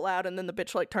said it out loud and then the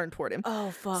bitch like turned toward him.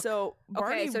 Oh fuck. So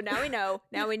Barney... Okay, so now we know.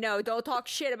 Now we know. Don't talk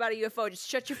shit about a UFO. Just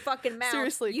shut your fucking mouth.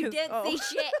 Seriously. You didn't see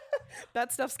shit.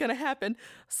 That stuff's gonna happen.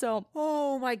 So...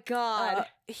 Oh my god.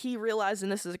 He realized,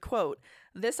 and this is a quote,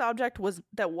 this object was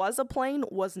a plane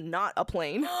was not a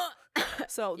plane.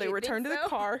 So they returned to the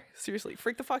car, seriously,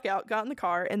 freaked the fuck out, got in the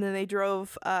car, and then they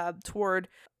drove toward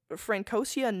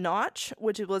Francosia Notch,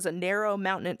 which was a narrow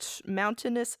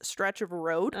mountainous stretch of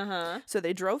road. So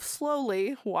they drove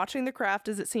slowly, watching the craft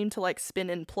as it seemed to like spin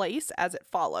in place as it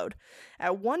followed.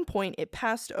 At one point, it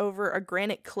passed over a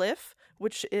granite cliff,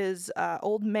 which is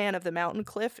Old Man of the Mountain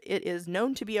Cliff. It is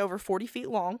known to be over 40 feet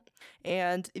long,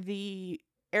 and the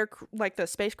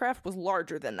spacecraft was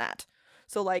larger than that.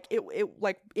 So like it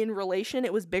like in relation,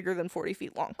 it was bigger than 40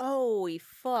 feet long. Holy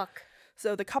fuck.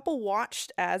 So the couple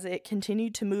watched as it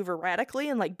continued to move erratically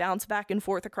and like bounce back and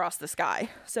forth across the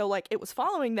sky. So like it was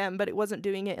following them, but it wasn't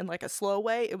doing it in like a slow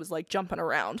way. It was like jumping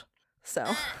around. So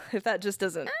if that just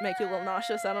doesn't make you a little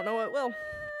nauseous, I don't know what will.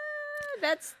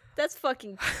 That's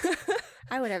fucking...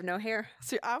 I would have no hair.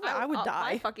 So I would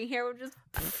die. My fucking hair would just...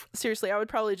 Seriously, I would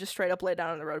probably just straight up lay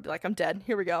down on the road and be like, I'm dead.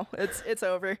 Here we go. It's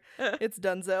over. It's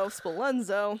donezo.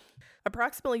 Spelunzo.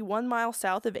 Approximately 1 mile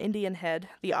south of Indian Head,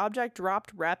 the object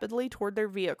dropped rapidly toward their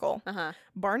vehicle.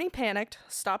 Barney panicked,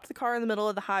 stopped the car in the middle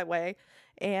of the highway,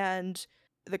 and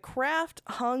the craft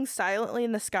hung silently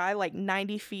in the sky like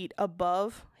 90 feet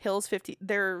above Hill's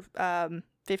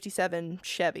 57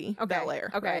 Chevy Bel Air.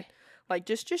 Okay. Right? Like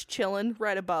just chilling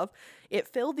right above. It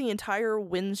filled the entire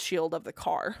windshield of the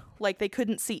car. Like they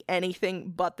couldn't see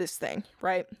anything but this thing,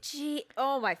 right? Gee,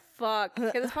 oh my fuck.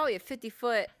 Because it's probably a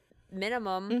 50-foot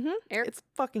minimum. It's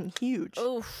fucking huge.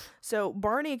 Oof. So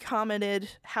Barney commented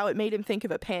how it made him think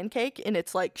of a pancake in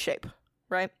its like shape,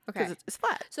 right? Okay. Because it's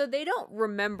flat. So they don't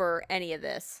remember any of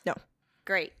this. No.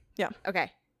 Great. Yeah.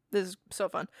 Okay. This is so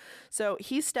fun. So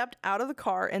he stepped out of the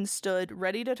car and stood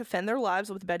ready to defend their lives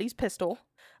with Betty's pistol.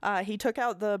 He took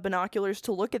out the binoculars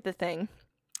to look at the thing,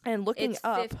 and looking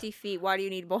up... It's 50 feet. Why do you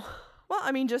need more? Well,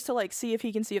 I mean, just to like see if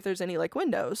he can see if there's any like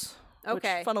windows.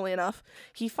 Okay. Which, funnily enough,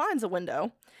 he finds a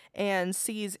window and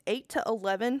sees 8 to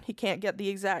 11. He can't get the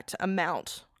exact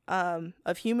amount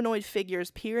of humanoid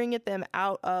figures peering at them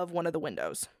out of one of the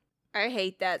windows. I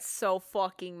hate that so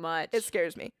fucking much. It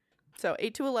scares me. So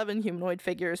 8 to 11 humanoid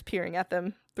figures peering at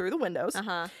them through the windows.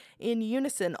 In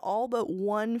unison, all but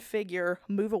one figure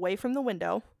move away from the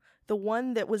window. The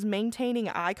one that was maintaining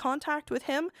eye contact with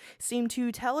him seemed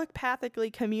to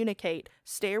telepathically communicate,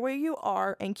 stay where you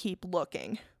are and keep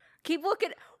looking. Keep looking.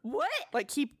 What? Like,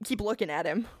 keep looking at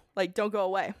him. Like, don't go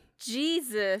away.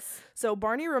 Jesus. So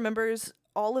Barney remembers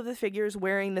all of the figures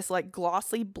wearing this, like,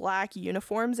 glossy black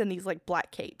uniforms and these, like,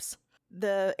 black capes.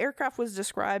 The aircraft was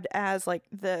described as, like,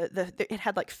 it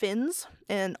had, like, fins,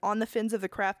 and on the fins of the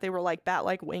craft, they were, like,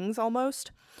 bat-like wings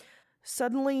almost.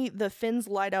 Suddenly, the fins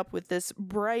light up with this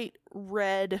bright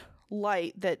red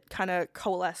light that kind of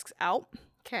coalesces out.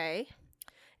 Okay.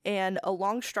 And a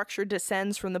long structure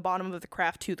descends from the bottom of the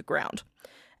craft to the ground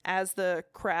as the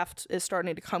craft is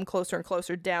starting to come closer and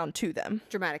closer down to them.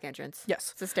 Dramatic entrance.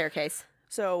 Yes. It's a staircase.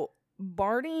 So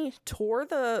Barney tore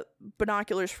the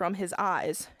binoculars from his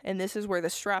eyes, and this is where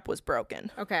the strap was broken.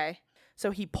 Okay.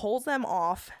 So he pulls them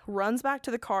off, runs back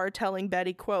to the car, telling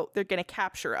Betty, quote, "They're going to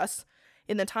capture us."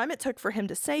 In the time it took for him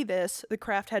to say this, the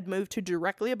craft had moved to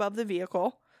directly above the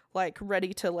vehicle, like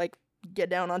ready to like get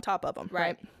down on top of them.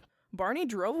 Right. Barney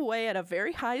drove away at a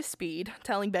very high speed,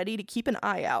 telling Betty to keep an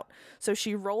eye out. So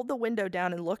she rolled the window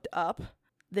down and looked up.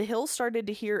 The Hills started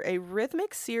to hear a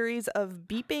rhythmic series of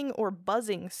beeping or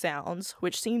buzzing sounds,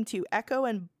 which seemed to echo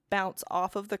and bounce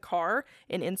off of the car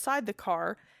and inside the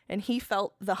car, and he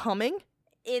felt the humming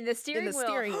in the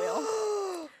steering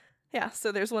wheel. Yeah,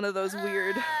 so there's one of those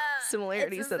weird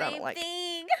similarities that I don't like.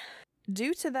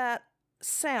 Due to that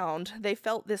sound, they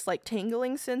felt this like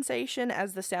tingling sensation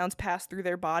as the sounds passed through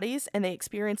their bodies, and they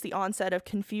experienced the onset of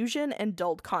confusion and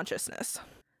dulled consciousness.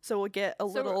 So we'll get a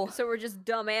little... So we're just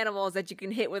dumb animals that you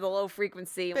can hit with a low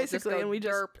frequency. Basically, and we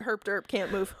just herp derp,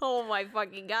 can't move. Oh my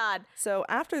fucking god. So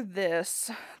after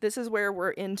this is where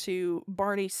we're into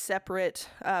Barney separate,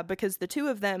 because the two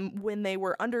of them, when they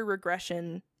were under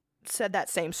regression, said that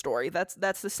same story. That's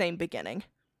the same beginning.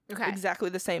 Okay.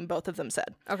 Exactly the same both of them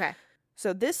said. Okay.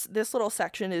 So this little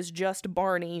section is just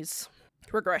Barney's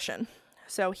regression.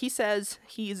 So he says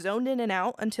he zoned in and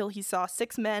out until he saw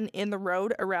 6 men in the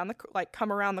road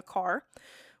come around the car.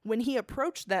 When he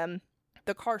approached them,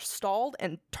 the car stalled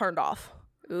and turned off.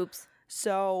 Oops.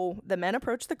 So the men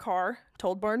approached the car,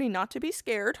 told Barney not to be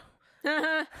scared.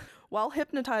 While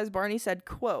hypnotized, Barney said,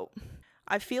 quote,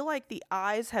 "I feel like the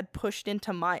eyes had pushed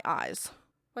into my eyes."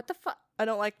 What the fuck? I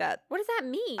don't like that. What does that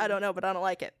mean? I don't know, but I don't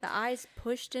like it. The eyes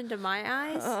pushed into my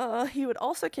eyes? He would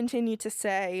also continue to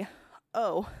say,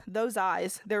 "Oh, those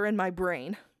eyes, they're in my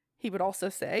brain." He would also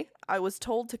say, "I was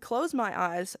told to close my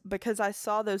eyes because I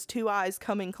saw those 2 eyes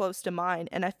coming close to mine,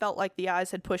 and I felt like the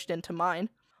eyes had pushed into mine.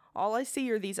 All I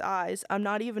see are these eyes. I'm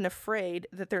not even afraid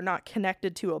that they're not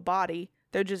connected to a body.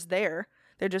 They're just there.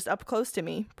 They're just up close to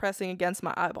me, pressing against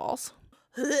my eyeballs."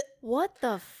 What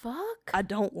the fuck? I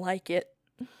don't like it.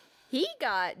 He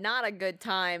got not a good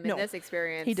time in this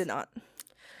experience. He did not.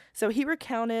 So he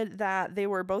recounted that they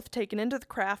were both taken into the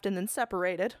craft and then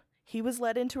separated. He was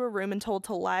led into a room and told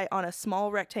to lie on a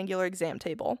small rectangular exam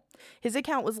table. His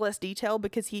account was less detailed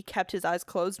because he kept his eyes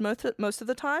closed most of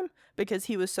the time because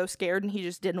he was so scared and he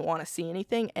just didn't want to see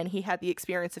anything, and he had the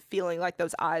experience of feeling like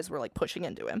those eyes were like pushing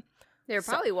into him. They were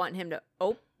probably wanting him to...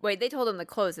 Oh, wait, they told him to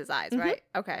close his eyes, right?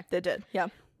 Okay. They did, yeah.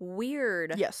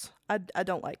 Weird. Yes, I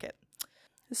don't like it.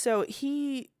 So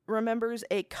he remembers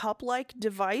a cup-like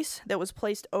device that was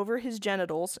placed over his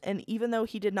genitals, and even though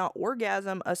he did not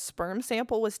orgasm, a sperm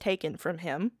sample was taken from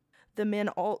him.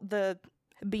 The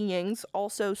beings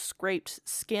also scraped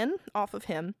skin off of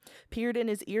him, peered in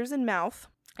his ears and mouth,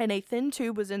 and a thin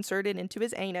tube was inserted into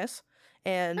his anus,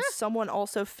 and someone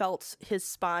also felt his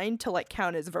spine to like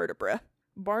count his vertebrae.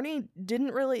 Barney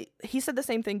didn't really, he said the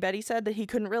same thing Betty said, that he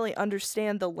couldn't really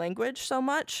understand the language so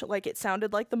much. Like it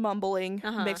sounded like the mumbling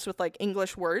mixed with like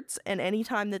English words, and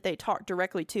anytime that they talked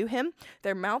directly to him,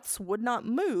 their mouths would not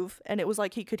move, and it was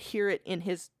like he could hear it in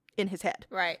his head.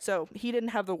 Right. So he didn't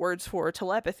have the words for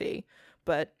telepathy,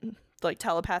 but like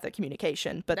telepathic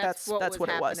communication, but that's what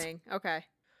it was. Okay.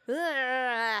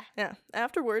 Yeah.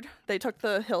 Afterward, they took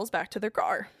the Hills back to their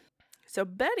car. So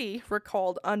Betty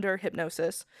recalled under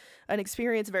hypnosis an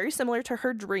experience very similar to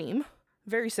her dream.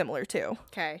 Very similar too.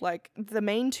 Okay. Like the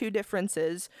main two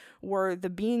differences were the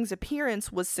being's appearance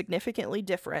was significantly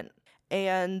different,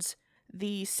 and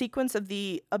the sequence of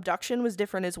the abduction was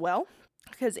different as well.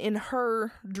 Because in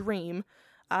her dream,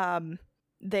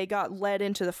 they got led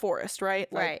into the forest,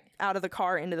 right? Like, right. Out of the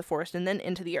car into the forest and then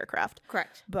into the aircraft.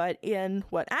 Correct. But in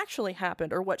what actually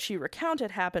happened, or what she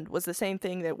recounted happened, was the same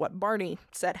thing that what Barney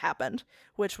said happened,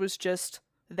 which was just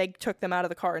they took them out of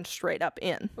the car and straight up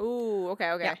in. Ooh,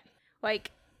 okay. Yeah.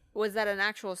 Like, was that an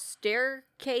actual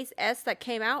staircase that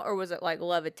came out, or was it like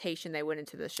levitation they went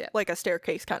into the ship? Like a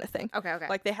staircase kind of thing. Okay.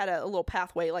 Like they had a little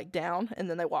pathway like down, and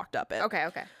then they walked up it. Okay.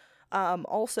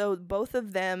 Also, both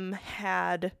of them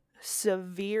had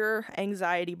severe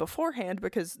anxiety beforehand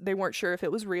because they weren't sure if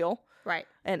it was real. Right.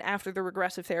 And after the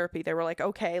regressive therapy, they were like,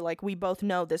 okay, like we both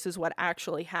know this is what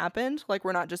actually happened. Like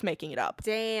we're not just making it up.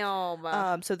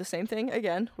 Damn. So the same thing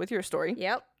again with your story.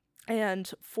 Yep. And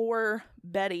for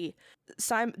Betty,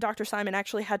 Dr. Simon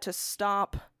actually had to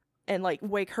stop and like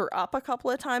wake her up a couple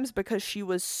of times because she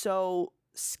was so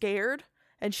scared.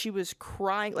 And she was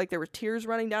crying, like there were tears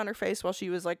running down her face while she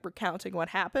was like recounting what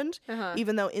happened.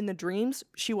 Even though in the dreams,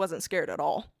 she wasn't scared at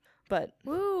all. But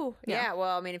woo. Yeah.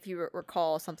 Well, I mean, if you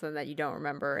recall something that you don't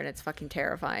remember and it's fucking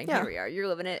terrifying, here we are. You're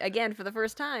living it again for the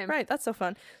first time. Right. That's so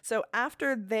fun. So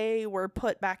after they were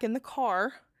put back in the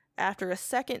car, after a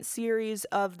second series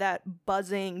of that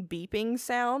buzzing, beeping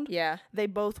sound, they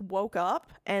both woke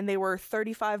up and they were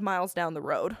 35 miles down the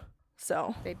road.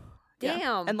 So damn.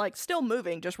 Yeah. And like still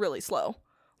moving, just really slow.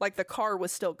 Like the car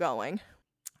was still going.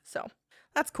 So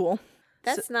that's cool.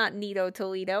 That's not Neato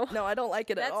Toledo. No, I don't like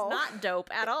it at all. That's not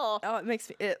dope at all. Oh, it makes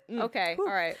me... Okay, whew.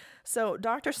 All right. So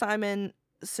Dr. Simon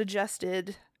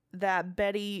suggested that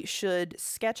Betty should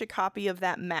sketch a copy of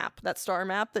that map, that star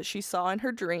map that she saw in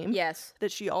her dream. Yes.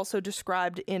 That she also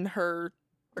described in her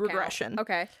regression.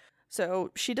 Okay.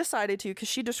 So she decided to, because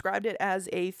she described it as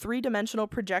a 3-dimensional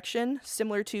projection,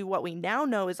 similar to what we now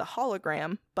know is a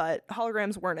hologram, but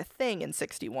holograms weren't a thing in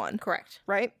 61. Correct.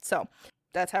 Right? So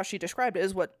that's how she described it,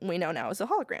 is what we know now as a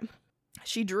hologram.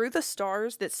 She drew the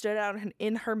stars that stood out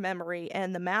in her memory,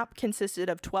 and the map consisted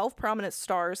of 12 prominent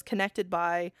stars connected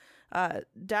by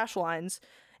dash lines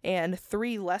and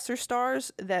 3 lesser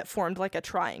stars that formed like a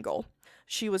triangle.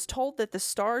 She was told that the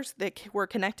stars that were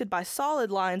connected by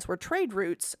solid lines were trade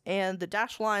routes, and the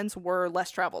dash lines were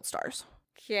less traveled stars.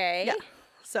 Okay. Yeah.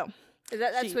 So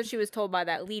that's what she was told by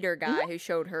that leader guy who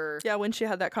showed her. Yeah, when she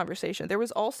had that conversation. There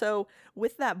was also,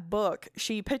 with that book,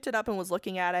 she picked it up and was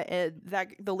looking at it,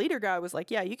 and the leader guy was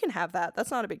like, yeah, you can have that.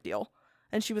 That's not a big deal.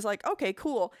 And she was like, okay,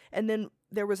 cool. And then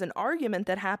there was an argument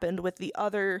that happened with the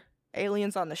other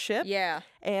aliens on the ship. Yeah.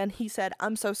 And he said,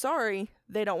 I'm so sorry.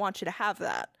 They don't want you to have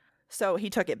that. So he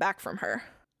took it back from her.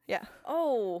 Yeah.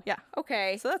 Oh. Yeah.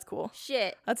 Okay. So that's cool.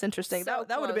 Shit. That's interesting. So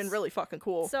that would have been really fucking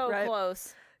cool. So right?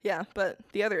 close. Yeah, but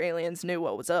the other aliens knew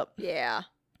what was up. Yeah.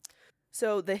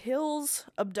 So the Hills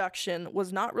abduction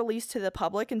was not released to the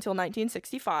public until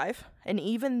 1965, and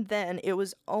even then it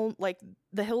was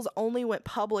the Hills only went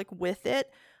public with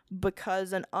it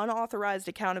because an unauthorized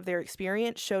account of their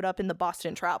experience showed up in the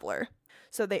Boston Traveler.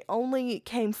 So they only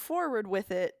came forward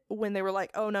with it when they were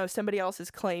like, oh no, somebody else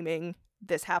is claiming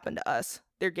this happened to us.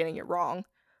 They're getting it wrong.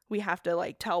 We have to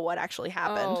like tell what actually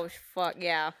happened. Oh, fuck,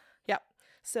 yeah. Yep.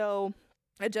 So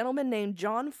a gentleman named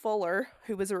John Fuller,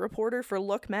 who was a reporter for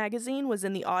Look magazine, was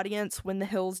in the audience when the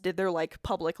Hills did their like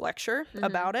public lecture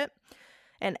about it.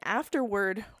 And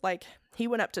afterward, like he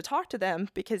went up to talk to them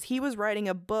because he was writing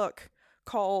a book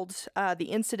called The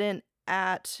Incident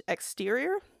at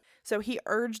Exterior. So he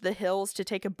urged the Hills to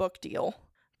take a book deal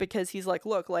because he's like,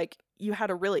 look, like you had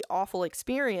a really awful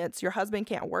experience. Your husband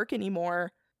can't work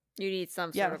anymore. You need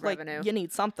some sort of revenue. You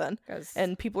need something.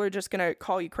 And people are just going to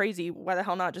call you crazy. Why the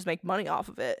hell not just make money off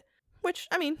of it? Which,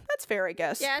 I mean, that's fair, I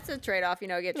guess. Yeah, it's a trade-off. You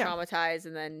know, get traumatized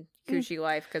and then cushy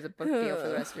life because of book deal for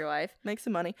the rest of your life. Make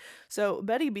some money. So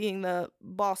Betty, being the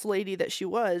boss lady that she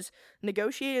was,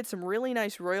 negotiated some really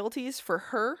nice royalties for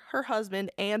her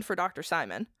husband, and for Dr.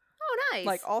 Simon. Oh, nice.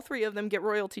 Like, all three of them get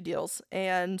royalty deals.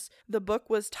 And the book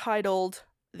was titled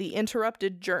The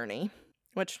Interrupted Journey,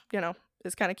 which, you know,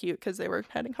 is kind of cute because they were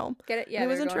heading home. Get it? Yeah, it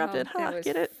was interrupted.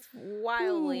 Get it?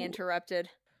 Wildly interrupted.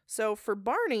 So for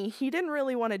Barney, he didn't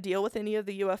really want to deal with any of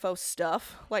the UFO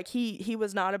stuff. Like, he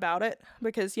was not about it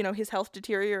because, you know, his health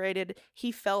deteriorated.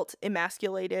 He felt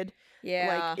emasculated.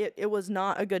 Yeah. Like, it was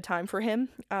not a good time for him.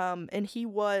 And he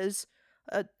was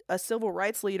a civil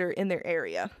rights leader in their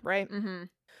area, right? Mm-hmm.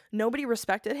 Nobody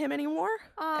respected him anymore.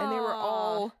 Aww. And they were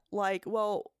all like,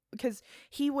 well, because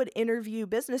he would interview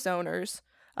business owners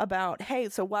about, hey,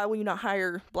 so why will you not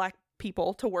hire black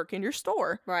people to work in your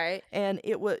store? Right. And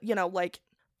it would, you know, like,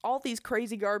 all these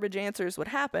crazy garbage answers would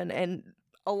happen, and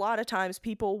a lot of times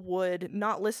people would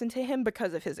not listen to him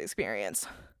because of his experience,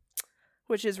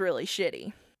 which is really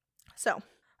shitty. So,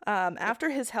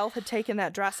 after his health had taken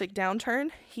that drastic downturn,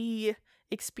 he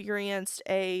experienced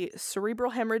a cerebral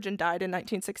hemorrhage and died in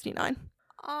 1969.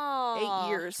 Oh.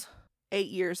 8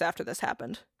 years after this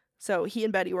happened. So he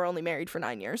and Betty were only married for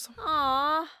 9 years.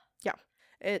 Aww. Yeah.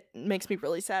 It makes me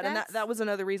really sad. And that was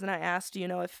another reason I asked, you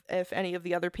know, if any of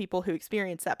the other people who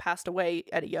experienced that passed away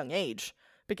at a young age.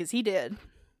 Because he did.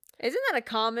 Isn't that a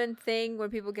common thing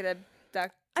when people get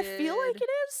abducted? I feel like it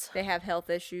is. They have health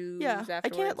issues afterwards. I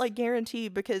can't, like, guarantee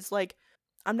because, like,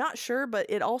 I'm not sure, but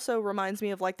it also reminds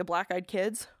me of, like, the Black-Eyed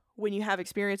Kids when you have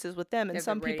experiences with them. And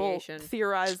some people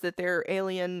theorize that they're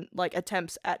alien, like,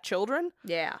 attempts at children.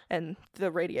 Yeah. And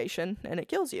the radiation, and it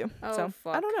kills you. Oh, so,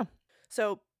 fuck. I don't know.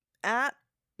 So, at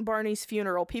Barney's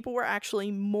funeral, people were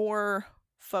actually more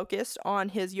focused on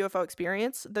his UFO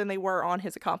experience than they were on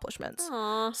his accomplishments.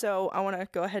 Aww. So I want to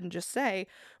go ahead and just say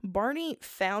Barney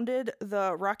founded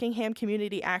the Rockingham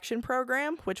Community Action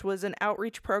Program, which was an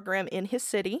outreach program in his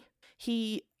city.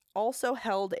 He also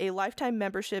held a lifetime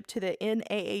membership to the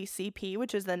NAACP,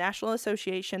 which is the National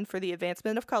Association for the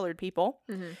Advancement of Colored People.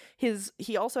 Mm-hmm.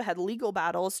 He also had legal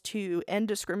battles to end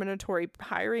discriminatory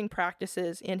hiring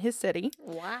practices in his city.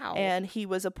 Wow. And he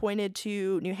was appointed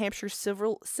to New Hampshire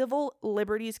Civil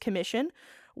Liberties Commission,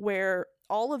 where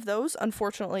all of those,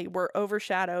 unfortunately, were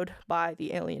overshadowed by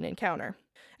the alien encounter.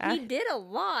 He did a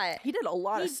lot. He did a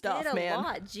lot of stuff, man. He did a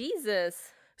lot. Jesus.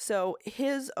 So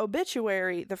his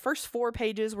obituary, the first 4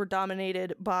 pages were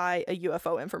dominated by a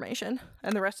UFO information,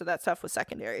 and the rest of that stuff was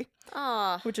secondary,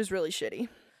 which is really shitty.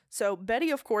 So Betty,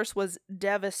 of course, was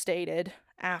devastated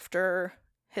after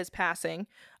his passing.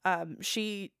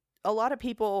 A lot of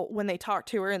people, when they talked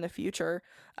to her in the future,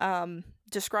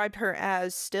 described her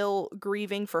as still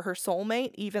grieving for her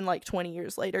soulmate, even like 20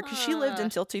 years later, because she lived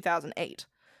until 2008.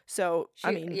 So, she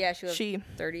lived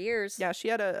 30 years. Yeah, she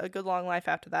had a good long life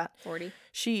after that. 40.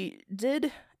 She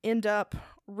did end up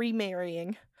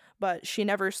remarrying, but she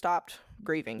never stopped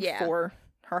grieving for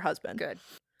her husband. Good.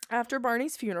 After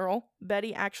Barney's funeral,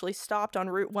 Betty actually stopped on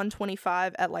Route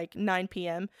 125 at like 9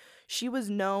 p.m. She was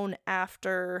known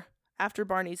after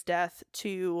Barney's death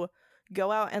to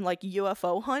go out and like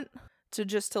UFO hunt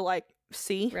to like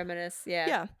see. Reminisce, yeah.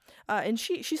 Yeah. And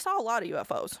she saw a lot of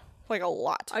UFOs. Like a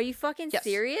lot. Are you fucking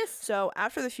serious? So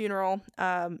after the funeral,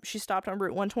 she stopped on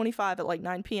Route 125 at like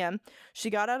 9 p.m. She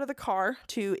got out of the car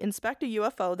to inspect a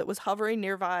UFO that was hovering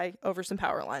nearby over some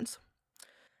power lines.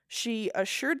 She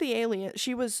assured the alien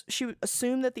she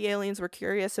assumed that the aliens were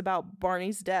curious about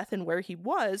Barney's death and where he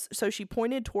was, so she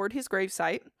pointed toward his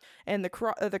gravesite, and the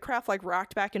craft like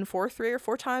rocked back and forth 3 or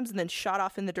 4 times and then shot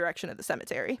off in the direction of the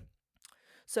cemetery.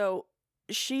 So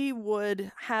she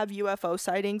would have UFO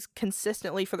sightings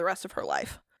consistently for the rest of her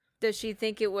life. Does she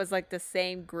think it was like the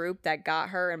same group that got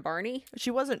her and Barney?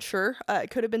 She wasn't sure. It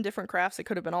could have been different crafts. It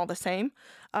could have been all the same.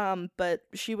 But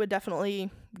she would definitely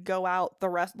go out the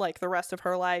rest of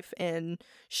her life, and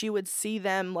she would see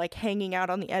them like hanging out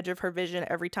on the edge of her vision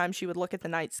every time she would look at the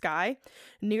night sky.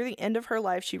 Near the end of her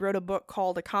life, she wrote a book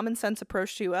called A Common Sense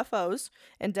Approach to UFOs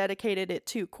and dedicated it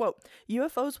to, quote,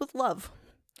 UFOs with love.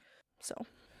 So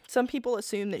some people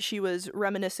assume that she was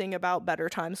reminiscing about better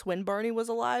times when Barney was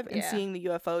alive, and seeing the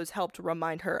UFOs helped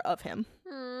remind her of him.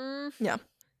 Yeah.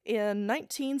 In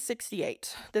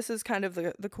 1968, this is kind of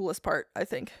the coolest part, I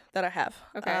think, that I have.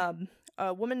 Okay.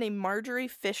 A woman named Marjorie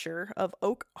Fisher of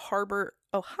Oak Harbor,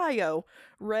 Ohio,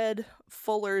 read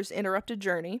Fuller's Interrupted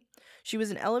Journey. She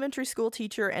was an elementary school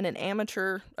teacher and an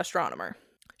amateur astronomer.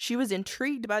 she was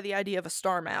intrigued by the idea of a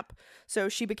star map. So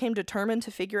she became determined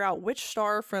to figure out which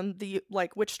star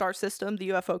which star system the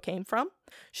UFO came from.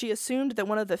 She assumed that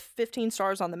one of the 15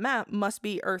 stars on the map must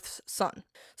be Earth's sun.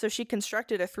 So she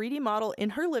constructed a 3D model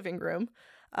in her living room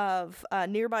of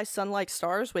nearby sun-like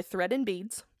stars with thread and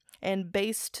beads, and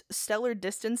based stellar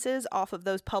distances off of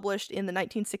those published in the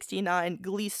 1969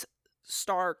 Gliese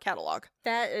star catalog.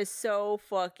 That is so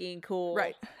fucking cool.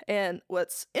 Right. And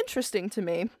what's interesting to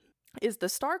me is the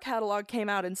star catalog came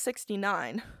out in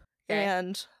 69,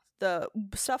 and the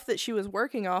stuff that she was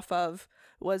working off of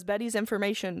was Betty's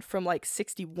information from like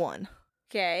 61.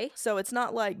 Okay. So it's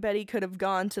not like Betty could have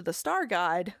gone to the star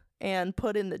guide and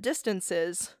put in the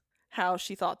distances how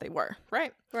she thought they were,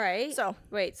 right? Right. So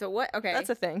wait, so what? Okay. that's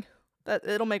a thing. That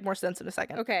it'll make more sense in a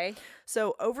second. Okay.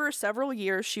 So over several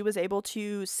years, she was able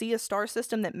to see a star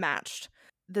system that matched.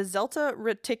 The Zeta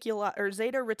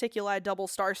Reticuli double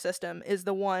star system is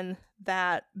the one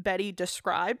that Betty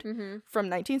described from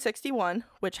 1961,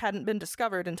 which hadn't been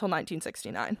discovered until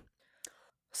 1969.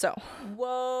 So.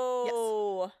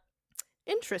 Whoa. Yes.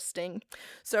 Interesting.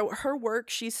 So her work,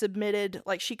 she submitted,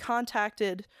 like she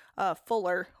contacted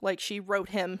Fuller, like she wrote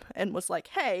him and was like,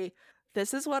 hey,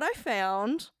 this is what I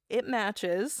found. It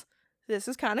matches. This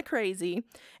is kind of crazy.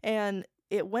 And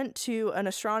it went to an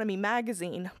astronomy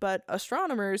magazine, but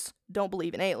astronomers don't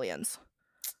believe in aliens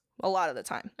a lot of the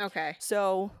time. Okay.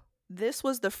 So this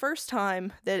was the first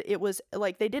time that it was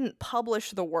like they didn't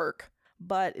publish the work,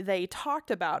 but they talked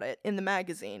about it in the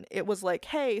magazine. It was like,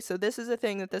 hey, so this is a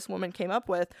thing that this woman came up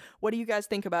with. What do you guys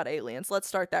think about aliens? Let's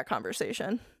start that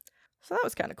conversation. So that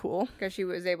was kind of cool. Because she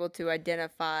was able to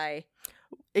identify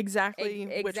exactly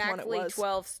which one it was.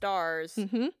 12 stars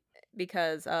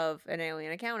because of an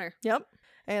alien encounter. Yep.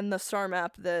 And the star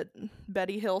map that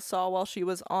Betty Hill saw while she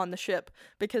was on the ship,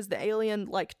 because the alien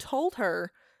like told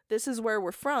her, this is where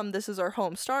we're from, this is our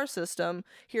home star system,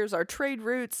 here's our trade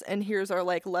routes, and here's our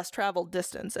like less traveled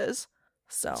distances.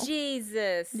 So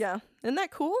Jesus. Yeah. Isn't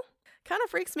that cool? Kind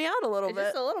of freaks me out a little bit.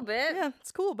 Just a little bit. Yeah,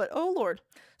 it's cool, but oh lord.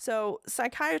 So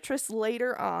psychiatrists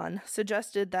later on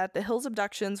suggested that the Hills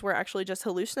abductions were actually just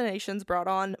hallucinations brought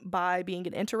on by being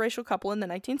an interracial couple in the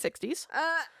 1960s.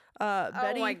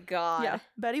 Betty, oh my god. Yeah,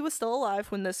 Betty was still alive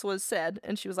when this was said,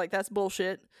 and she was like, that's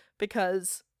bullshit,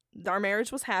 because our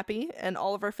marriage was happy, and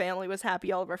all of our family was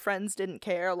happy, all of our friends didn't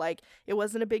care, like, it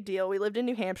wasn't a big deal, we lived in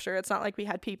New Hampshire, it's not like we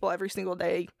had people every single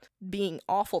day being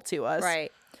awful to us.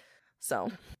 Right. So,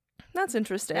 that's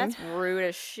interesting. That's rude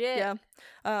as shit. Yeah.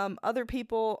 Other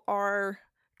people are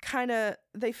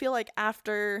they feel like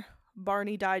after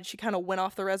Barney died, she kind of went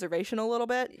off the reservation a little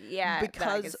bit. Yeah, because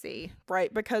I can see.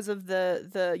 Right, because of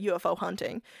the UFO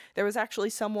hunting. There was actually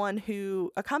someone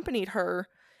who accompanied her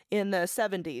in the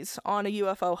 70s on a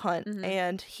UFO hunt,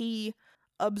 and he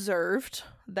observed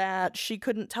that she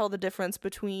couldn't tell the difference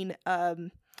between a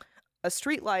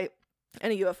streetlight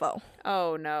and a UFO.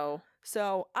 Oh no.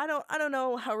 So I don't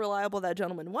know how reliable that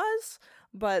gentleman was,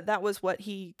 but that was what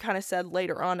he kind of said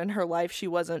later on in her life. She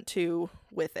wasn't too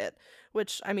with it,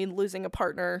 which, I mean, losing a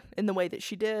partner in the way that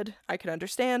she did, I could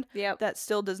understand. Yep. That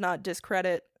still does not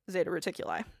discredit Zeta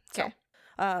Reticuli. Okay.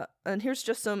 And here's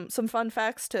just some fun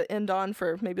facts to end on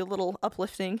for maybe a little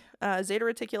uplifting. Zeta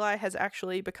Reticuli has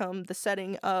actually become the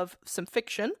setting of some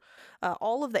fiction.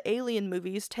 All of the Alien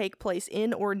movies take place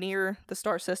in or near the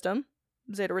star system,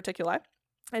 Zeta Reticuli.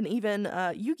 And even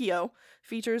Yu-Gi-Oh!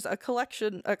 Features a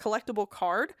collectible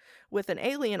card with an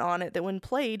alien on it that when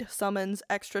played summons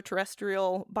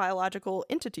extraterrestrial biological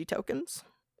entity tokens.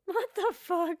 What the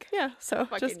fuck? Yeah, so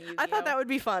just I thought that would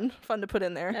be fun to put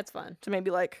in there. That's fun. To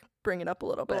maybe like bring it up a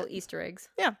little bit. Little Easter eggs.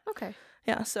 Yeah. Okay.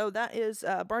 Yeah, so that is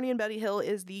Barney and Betty Hill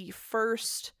is the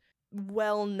first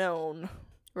well-known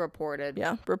reported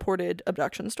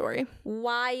abduction story.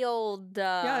 Wild.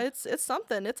 Yeah, it's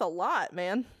something. It's a lot,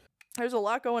 man. There's a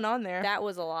lot going on there. That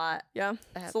was a lot. Yeah.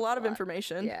 It's a lot of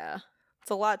information. Yeah.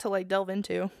 It's a lot to like delve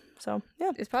into. So,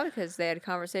 yeah. It's probably because they had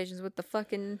conversations with the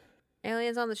fucking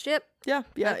aliens on the ship. Yeah.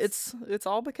 It's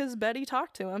all because Betty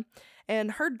talked to him.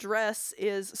 And her dress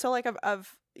is so like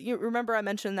you remember I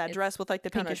mentioned that dress with like the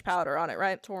pinkish powder on it,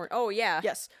 right? Torn. Oh yeah.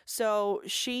 Yes. So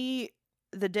she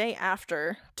the day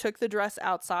after took the dress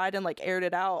outside and like aired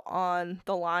it out on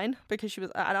the line because she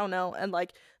was I don't know, and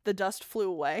like the dust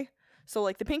flew away. So,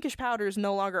 like, the pinkish powder is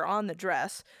no longer on the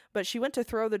dress, but she went to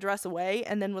throw the dress away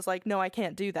and then was like, no, I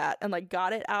can't do that, and, like,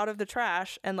 got it out of the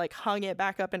trash and, like, hung it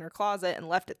back up in her closet and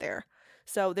left it there.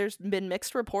 So, there's been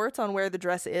mixed reports on where the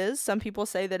dress is. Some people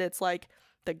say that it's, like,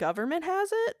 the government has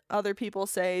it. Other people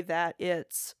say that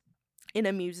it's in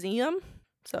a museum.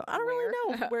 So, I don't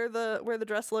really know where the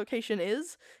dress location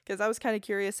is, because I was kind of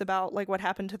curious about, like, what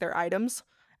happened to their items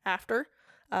after.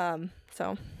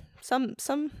 So some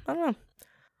I don't know.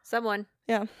 Someone.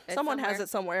 Yeah. It's Someone has somewhere. it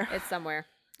somewhere. It's somewhere.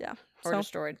 Yeah. Or So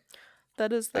destroyed.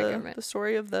 that is by the government.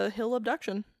 story of the Hill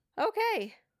abduction.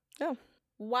 Okay. Yeah.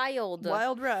 Wild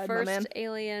ride, first my man.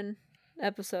 Alien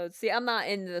episode. See, I'm not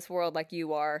into this world like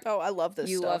you are. Oh, I love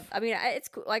this stuff. I mean, it's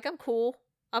like I'm cool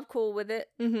with it,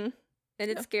 Mm-hmm.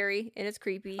 and it's scary and it's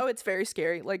creepy. Oh, it's very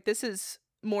scary. Like, this is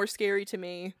more scary to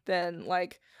me than,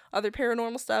 like, other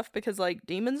paranormal stuff, because, like,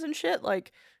 demons and shit,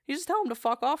 like, you just tell them to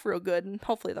fuck off real good and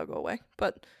hopefully they'll go away.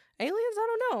 But aliens, I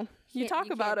don't know. You talk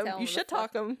about them. You should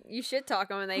talk them. You should talk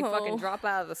them, and they fucking drop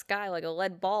out of the sky like a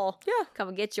lead ball. Yeah. Come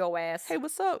and get your ass. Hey,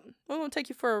 what's up? We're going to take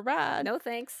you for a ride. No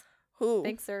thanks. Ooh.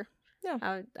 Thanks, sir.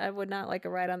 Yeah. I would not like a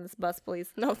ride on this bus,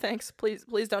 please. No, thanks. Please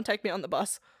don't take me on the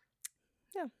bus.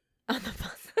 Yeah. On the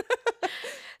bus.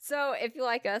 So if you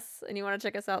like us and you want to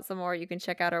check us out some more, you can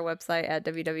check out our website at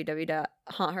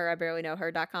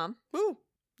www.haunther.ibarelyknowher.com. Woo.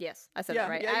 Yes, I said that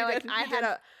right. Yeah, I had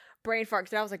a brain fart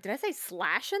because I was like, did I say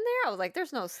slash in there? I was like,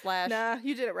 there's no slash. Nah,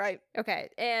 you did it right. Okay.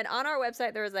 And on our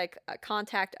website, there is like a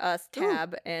contact us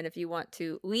tab. Ooh. And if you want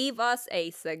to leave us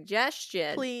a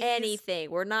suggestion, please, anything,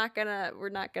 we're not gonna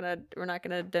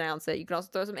denounce it. You can also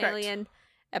throw some alien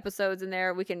episodes in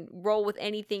there. We can roll with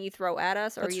anything you throw at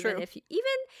us, or even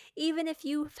if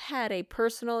you've had a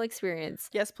personal experience.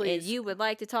 Yes, please. And you would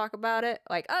like to talk about it,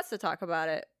 like us to talk about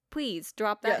it, please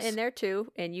drop that in there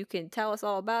too, and you can tell us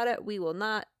all about it. We will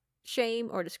not shame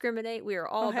or discriminate. We are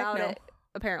all about it.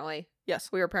 Apparently. Yes.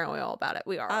 We are apparently all about it.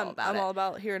 We are all about it. I'm all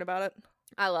about hearing about it.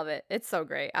 I love it. It's so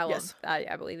great. I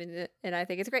believe in it, and I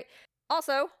think it's great.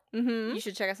 Also, you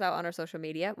should check us out on our social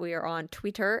media. We are on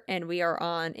Twitter and we are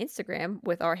on Instagram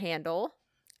with our handle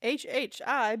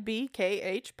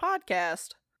HHIBKH podcast.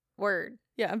 Word.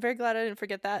 Yeah, I'm very glad I didn't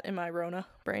forget that in my Rona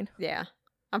brain. Yeah.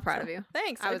 I'm proud of you.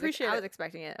 Thanks. I appreciate it. I was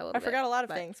expecting it a little bit. I forgot a lot of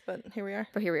things, but here we are.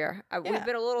 We've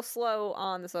been a little slow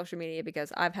on the social media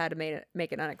because I've had to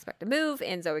make an unexpected move,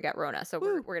 and Zoe got Rona. So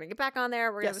we're going to get back on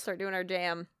there. We're going to start doing our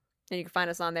jam. And you can find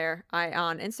us on there. I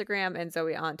on Instagram and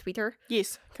Zoe on Twitter.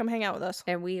 Yes. Come hang out with us.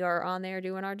 And we are on there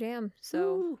doing our jam.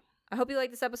 So I hope you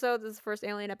like this episode. This is the first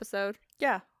Alien episode.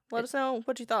 Yeah. Let us know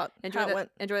what you thought. Enjoy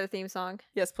the theme song.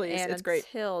 Yes, please. And it's great.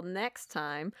 Until next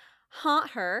time,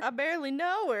 haunt her. I barely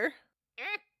know her.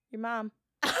 Your mom.